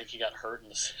think he got hurt in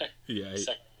the second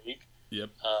week. Yep.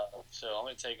 So I'm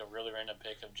going to take a really random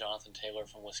pick of Jonathan Taylor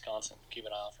from Wisconsin. Keep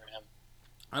an eye out for him.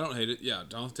 I don't hate it. Yeah,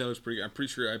 Jonathan Taylor's pretty good. I'm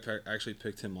pretty sure I actually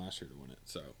picked him last year to win it,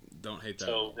 so don't hate that.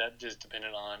 So that just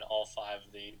depended on all five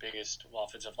of the biggest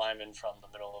offensive linemen from the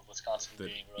middle of Wisconsin that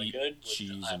being really eat good.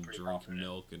 cheese and drink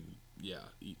milk and,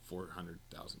 eat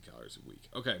 400,000 calories a week.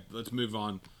 Okay, let's move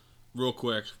on real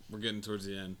quick. We're getting towards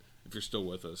the end. If you're still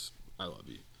with us, I love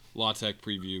you. La Tech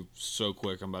preview, so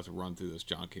quick. I'm about to run through this.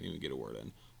 John can't even get a word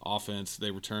in. Offense,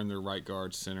 they return their right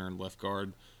guard, center, and left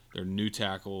guard. Their new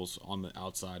tackles on the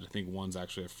outside. I think one's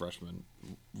actually a freshman.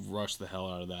 Rush the hell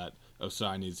out of that.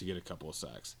 Osai needs to get a couple of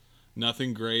sacks.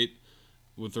 Nothing great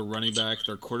with their running back.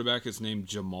 Their quarterback is named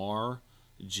Jamar,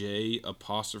 J''M''R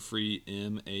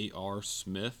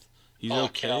Smith. He's okay. I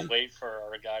can't wait for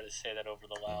our guy to say that over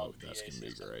the loud. Oh, that's going to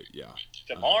be great, yeah.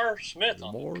 Jamar Smith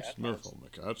Jamar Smith on the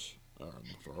catch.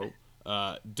 Throw.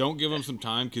 Don't give him some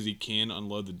time because he can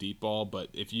unload the deep ball, but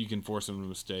if you can force him into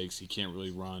mistakes, he can't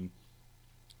really run.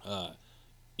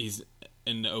 He's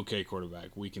an okay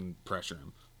quarterback. We can pressure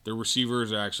him. Their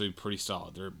receivers are actually pretty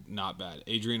solid. They're not bad.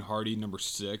 Adrian Hardy, number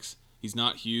 6. He's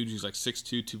not huge. He's like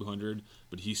 6'2", 200,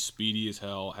 but he's speedy as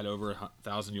hell. Had over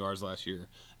 1,000 yards last year.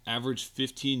 Averaged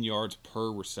 15 yards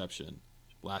per reception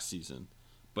last season,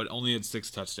 but only had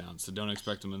 6 touchdowns. So don't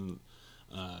expect him in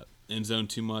end zone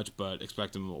too much, but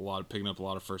expect him picking up a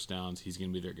lot of first downs. He's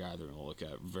going to be their guy they're going to look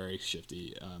at. Very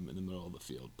shifty in the middle of the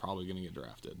field. Probably going to get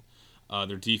drafted.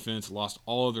 Their defense lost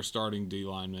all of their starting D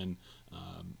linemen.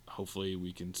 Hopefully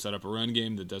we can set up a run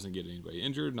game that doesn't get anybody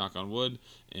injured, knock on wood,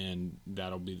 and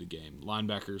that'll be the game.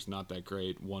 Linebackers, not that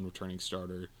great. 1 returning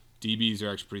starter. DBs are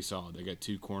actually pretty solid. They got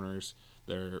 2 corners.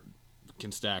 They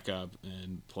can stack up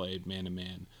and play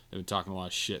man-to-man. They've been talking a lot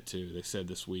of shit, too. They said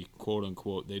this week,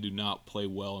 quote-unquote, they do not play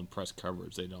well in press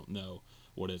coverage. They don't know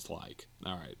what it's like.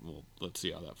 All right, well, let's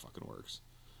see how that fucking works.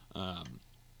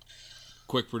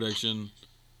 Quick prediction.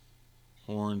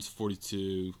 Horns,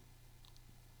 42.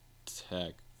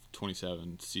 Tech,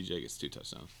 27. CJ gets 2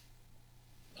 touchdowns.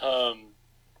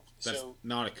 That's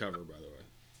not a cover, by the way.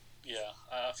 Yeah,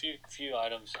 a few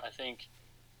items. I think,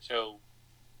 so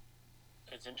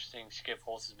it's interesting. Skip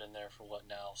Holtz has been there for,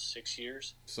 6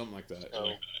 years? Something like that.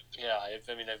 So,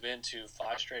 they've been to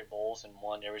 5 straight bowls and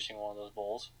won every single one of those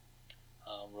bowls.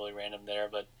 Really random there,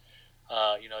 but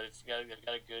they've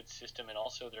got a good system, and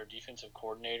also their defensive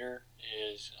coordinator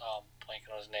is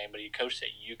blanking on his name, but he coached at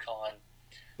UConn.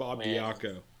 Bob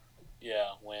Diaco. Yeah,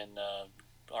 when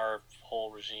our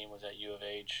whole regime was at U of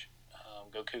H.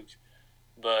 Go Cougs.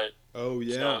 But so,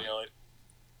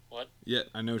 what? Yeah,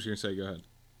 I know what you're gonna say. Go ahead.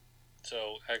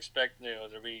 So I expect there'll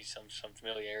be some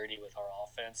familiarity with our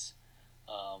offense.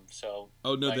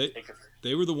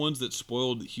 They were the ones that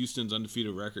spoiled Houston's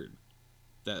undefeated record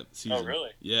that season. Oh, really?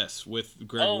 Yes, with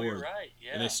Greg Ward. You're right.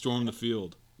 Yeah. And they stormed the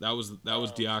field. That was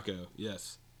Diaco.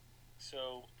 Yes.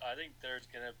 So I think there's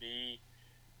going to be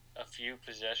a few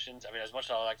possessions. I mean, as much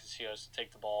as I like to see us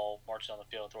take the ball, march down the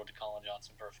field, throw it to Colin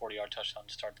Johnson for a 40-yard touchdown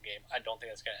to start the game, I don't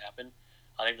think that's going to happen.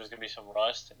 I think there's going to be some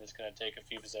rust, and it's going to take a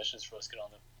few possessions for us to get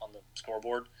on the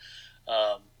scoreboard.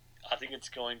 I think it's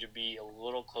going to be a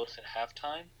little close at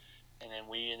halftime, and then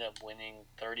we end up winning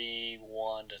 31-13.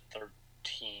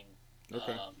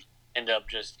 Okay. End up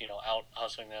just out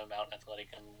hustling them, out athletic,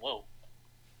 and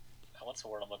what's the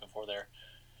word I'm looking for there?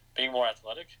 Being more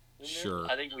athletic. Sure.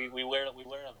 I think we wear them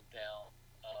down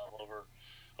over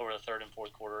the third and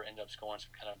fourth quarter. End up scoring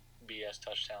some kind of BS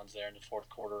touchdowns there in the fourth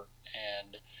quarter,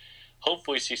 and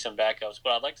hopefully see some backups.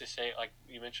 But I'd like to say, like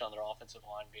you mentioned, on their offensive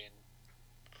line being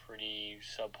pretty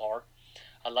subpar,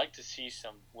 I'd like to see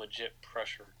some legit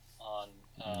pressure on.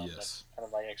 Yes. That's kind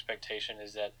of my expectation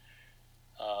is that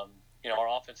our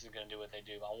offense is going to do what they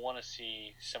do. I want to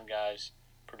see some guys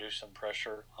produce some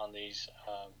pressure on these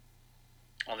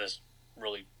on this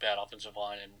really bad offensive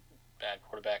line and bad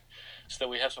quarterback, so that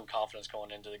we have some confidence going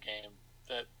into the game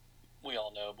that we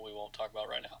all know, but we won't talk about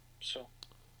right now. So.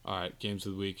 All right, games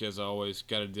of the week as always.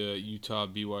 Got to do it. Utah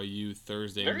BYU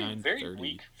Thursday 9:30. Very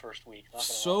weak first week.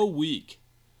 So weak.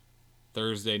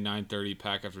 Thursday 9:30.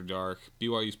 Pack After Dark.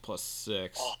 BYU's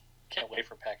 +6. Oh, can't wait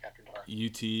for Pack After Dark.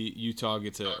 Utah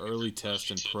gets an early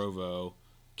test in Provo.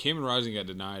 Cameron Rising got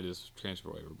denied his transfer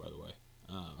waiver, by the way.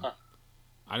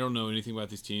 I don't know anything about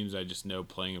these teams. I just know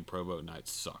playing in Provo at night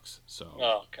sucks. So.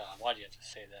 Oh God, why do you have to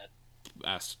say that?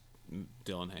 Ask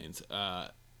Dylan Haynes.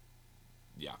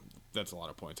 Yeah, that's a lot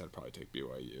of points. I'd probably take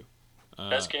BYU.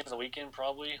 Best game of the weekend,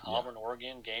 probably. Yeah. Auburn,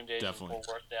 Oregon. Game day in Fort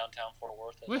Worth, downtown Fort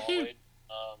Worth. As always.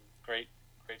 Great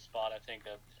spot. I think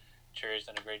Cherry's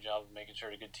done a great job of making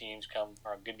sure the good teams come,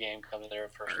 or a good game comes there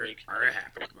first week. Very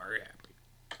happy.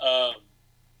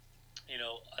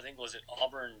 I think, was it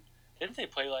Auburn? Didn't they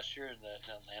play last year in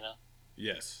Atlanta?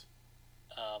 Yes.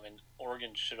 And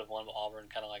Oregon should have won, but Auburn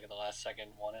kind of like at the last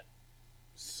second won it.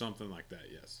 Something like that,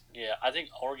 yes. Yeah, I think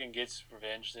Oregon gets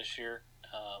revenge this year.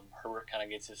 Herbert kind of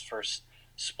gets his first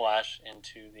splash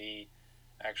into the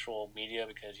actual media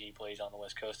because he plays on the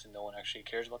West Coast and no one actually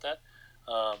cares about that.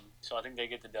 So I think they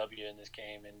get the W in this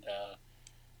game and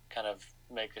kind of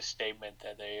make a statement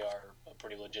that they are a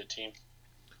pretty legit team.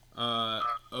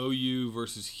 OU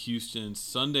versus Houston,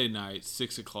 Sunday night,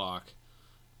 6 o'clock.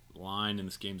 Line in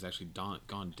this game has actually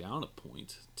gone down a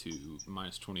point to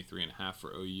 -23.5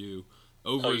 for OU.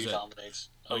 OU dominates.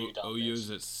 OU is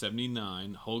at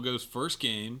 79. Holgo's first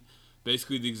game,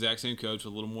 basically the exact same coach, a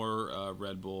little more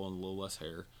Red Bull and a little less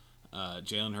hair.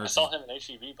 Jalen Hurts. I saw him in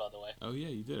HEB, by the way. Oh yeah,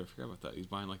 you did. I forgot about that. He's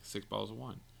buying like 6 bottles of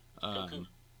wine. Cool.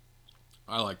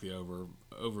 I like the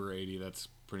over 80. That's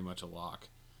pretty much a lock.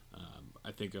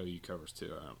 I think OU covers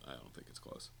too. I don't think it's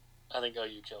close. I think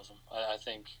OU kills them. I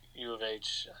think U of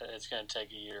H. It's going to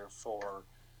take a year for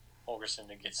Holgorsen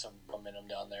to get some momentum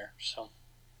down there. So.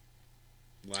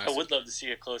 I would love to see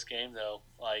a close game, though.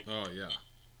 Oh, yeah.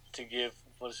 To give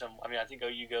I think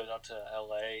OU goes out to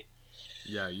LA.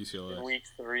 Yeah, UCLA. In week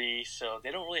 3, so they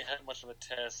don't really have much of a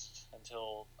test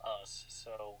until us.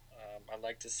 So I'd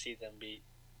like to see them be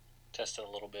tested a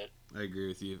little bit. I agree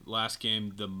with you. Last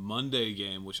game, the Monday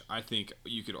game, which I think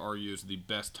you could argue is the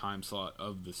best time slot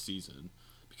of the season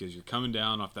because you're coming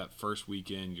down off that first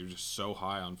weekend. You're just so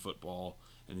high on football,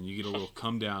 and then you get a little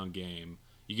come-down game.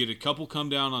 You get a couple come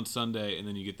down on Sunday, and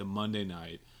then you get the Monday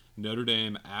night. Notre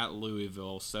Dame at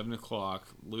Louisville, 7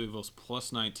 o'clock. Louisville's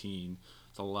 +19.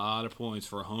 It's a lot of points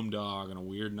for a home dog on a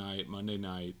weird night, Monday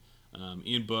night.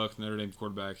 Ian Book, Notre Dame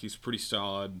quarterback, he's pretty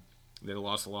solid. They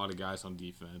lost a lot of guys on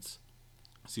defense.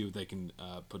 See what they can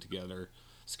put together.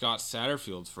 Scott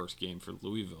Satterfield's first game for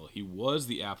Louisville. He was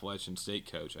the Appalachian State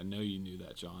coach. I know you knew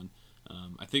that, John.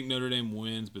 I think Notre Dame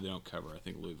wins, but they don't cover. I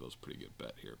think Louisville's a pretty good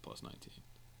bet here at +19.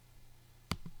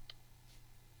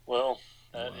 Well,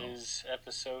 that is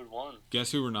episode 1.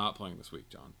 Guess who we're not playing this week,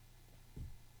 John?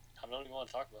 I don't even want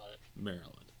to talk about it.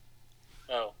 Maryland.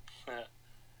 Oh.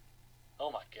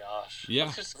 Oh my gosh. Yeah.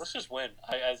 Let's just win.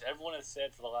 As everyone has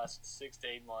said for the last 6 to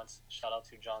 8 months, shout out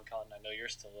to John Cotton. I know you're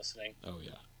still listening. Oh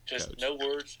yeah. Just Coach.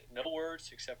 no words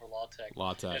except for La Tech.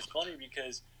 La Tech. And it's funny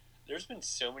because there's been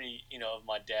so many, of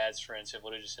my dad's friends have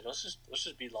literally just said, let's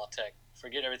just beat La Tech.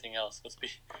 Forget everything else. Let's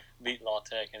beat La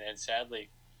Tech. And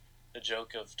sadly, the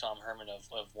joke of Tom Herman of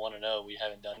 1-0, we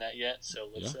haven't done that yet. So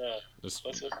let's go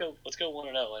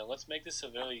 1-0 and let's make this a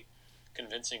really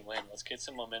convincing win. Let's get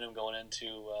some momentum going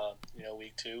into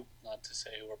week 2. Not to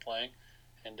say who we're playing,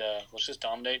 and let's just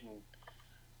dominate and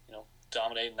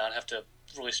not have to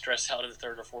really stress out in the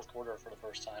third or fourth quarter for the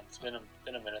first time. It's been a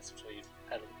minute since we've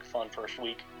had a fun first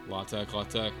week. La Tech. All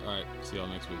right, see y'all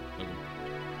next week.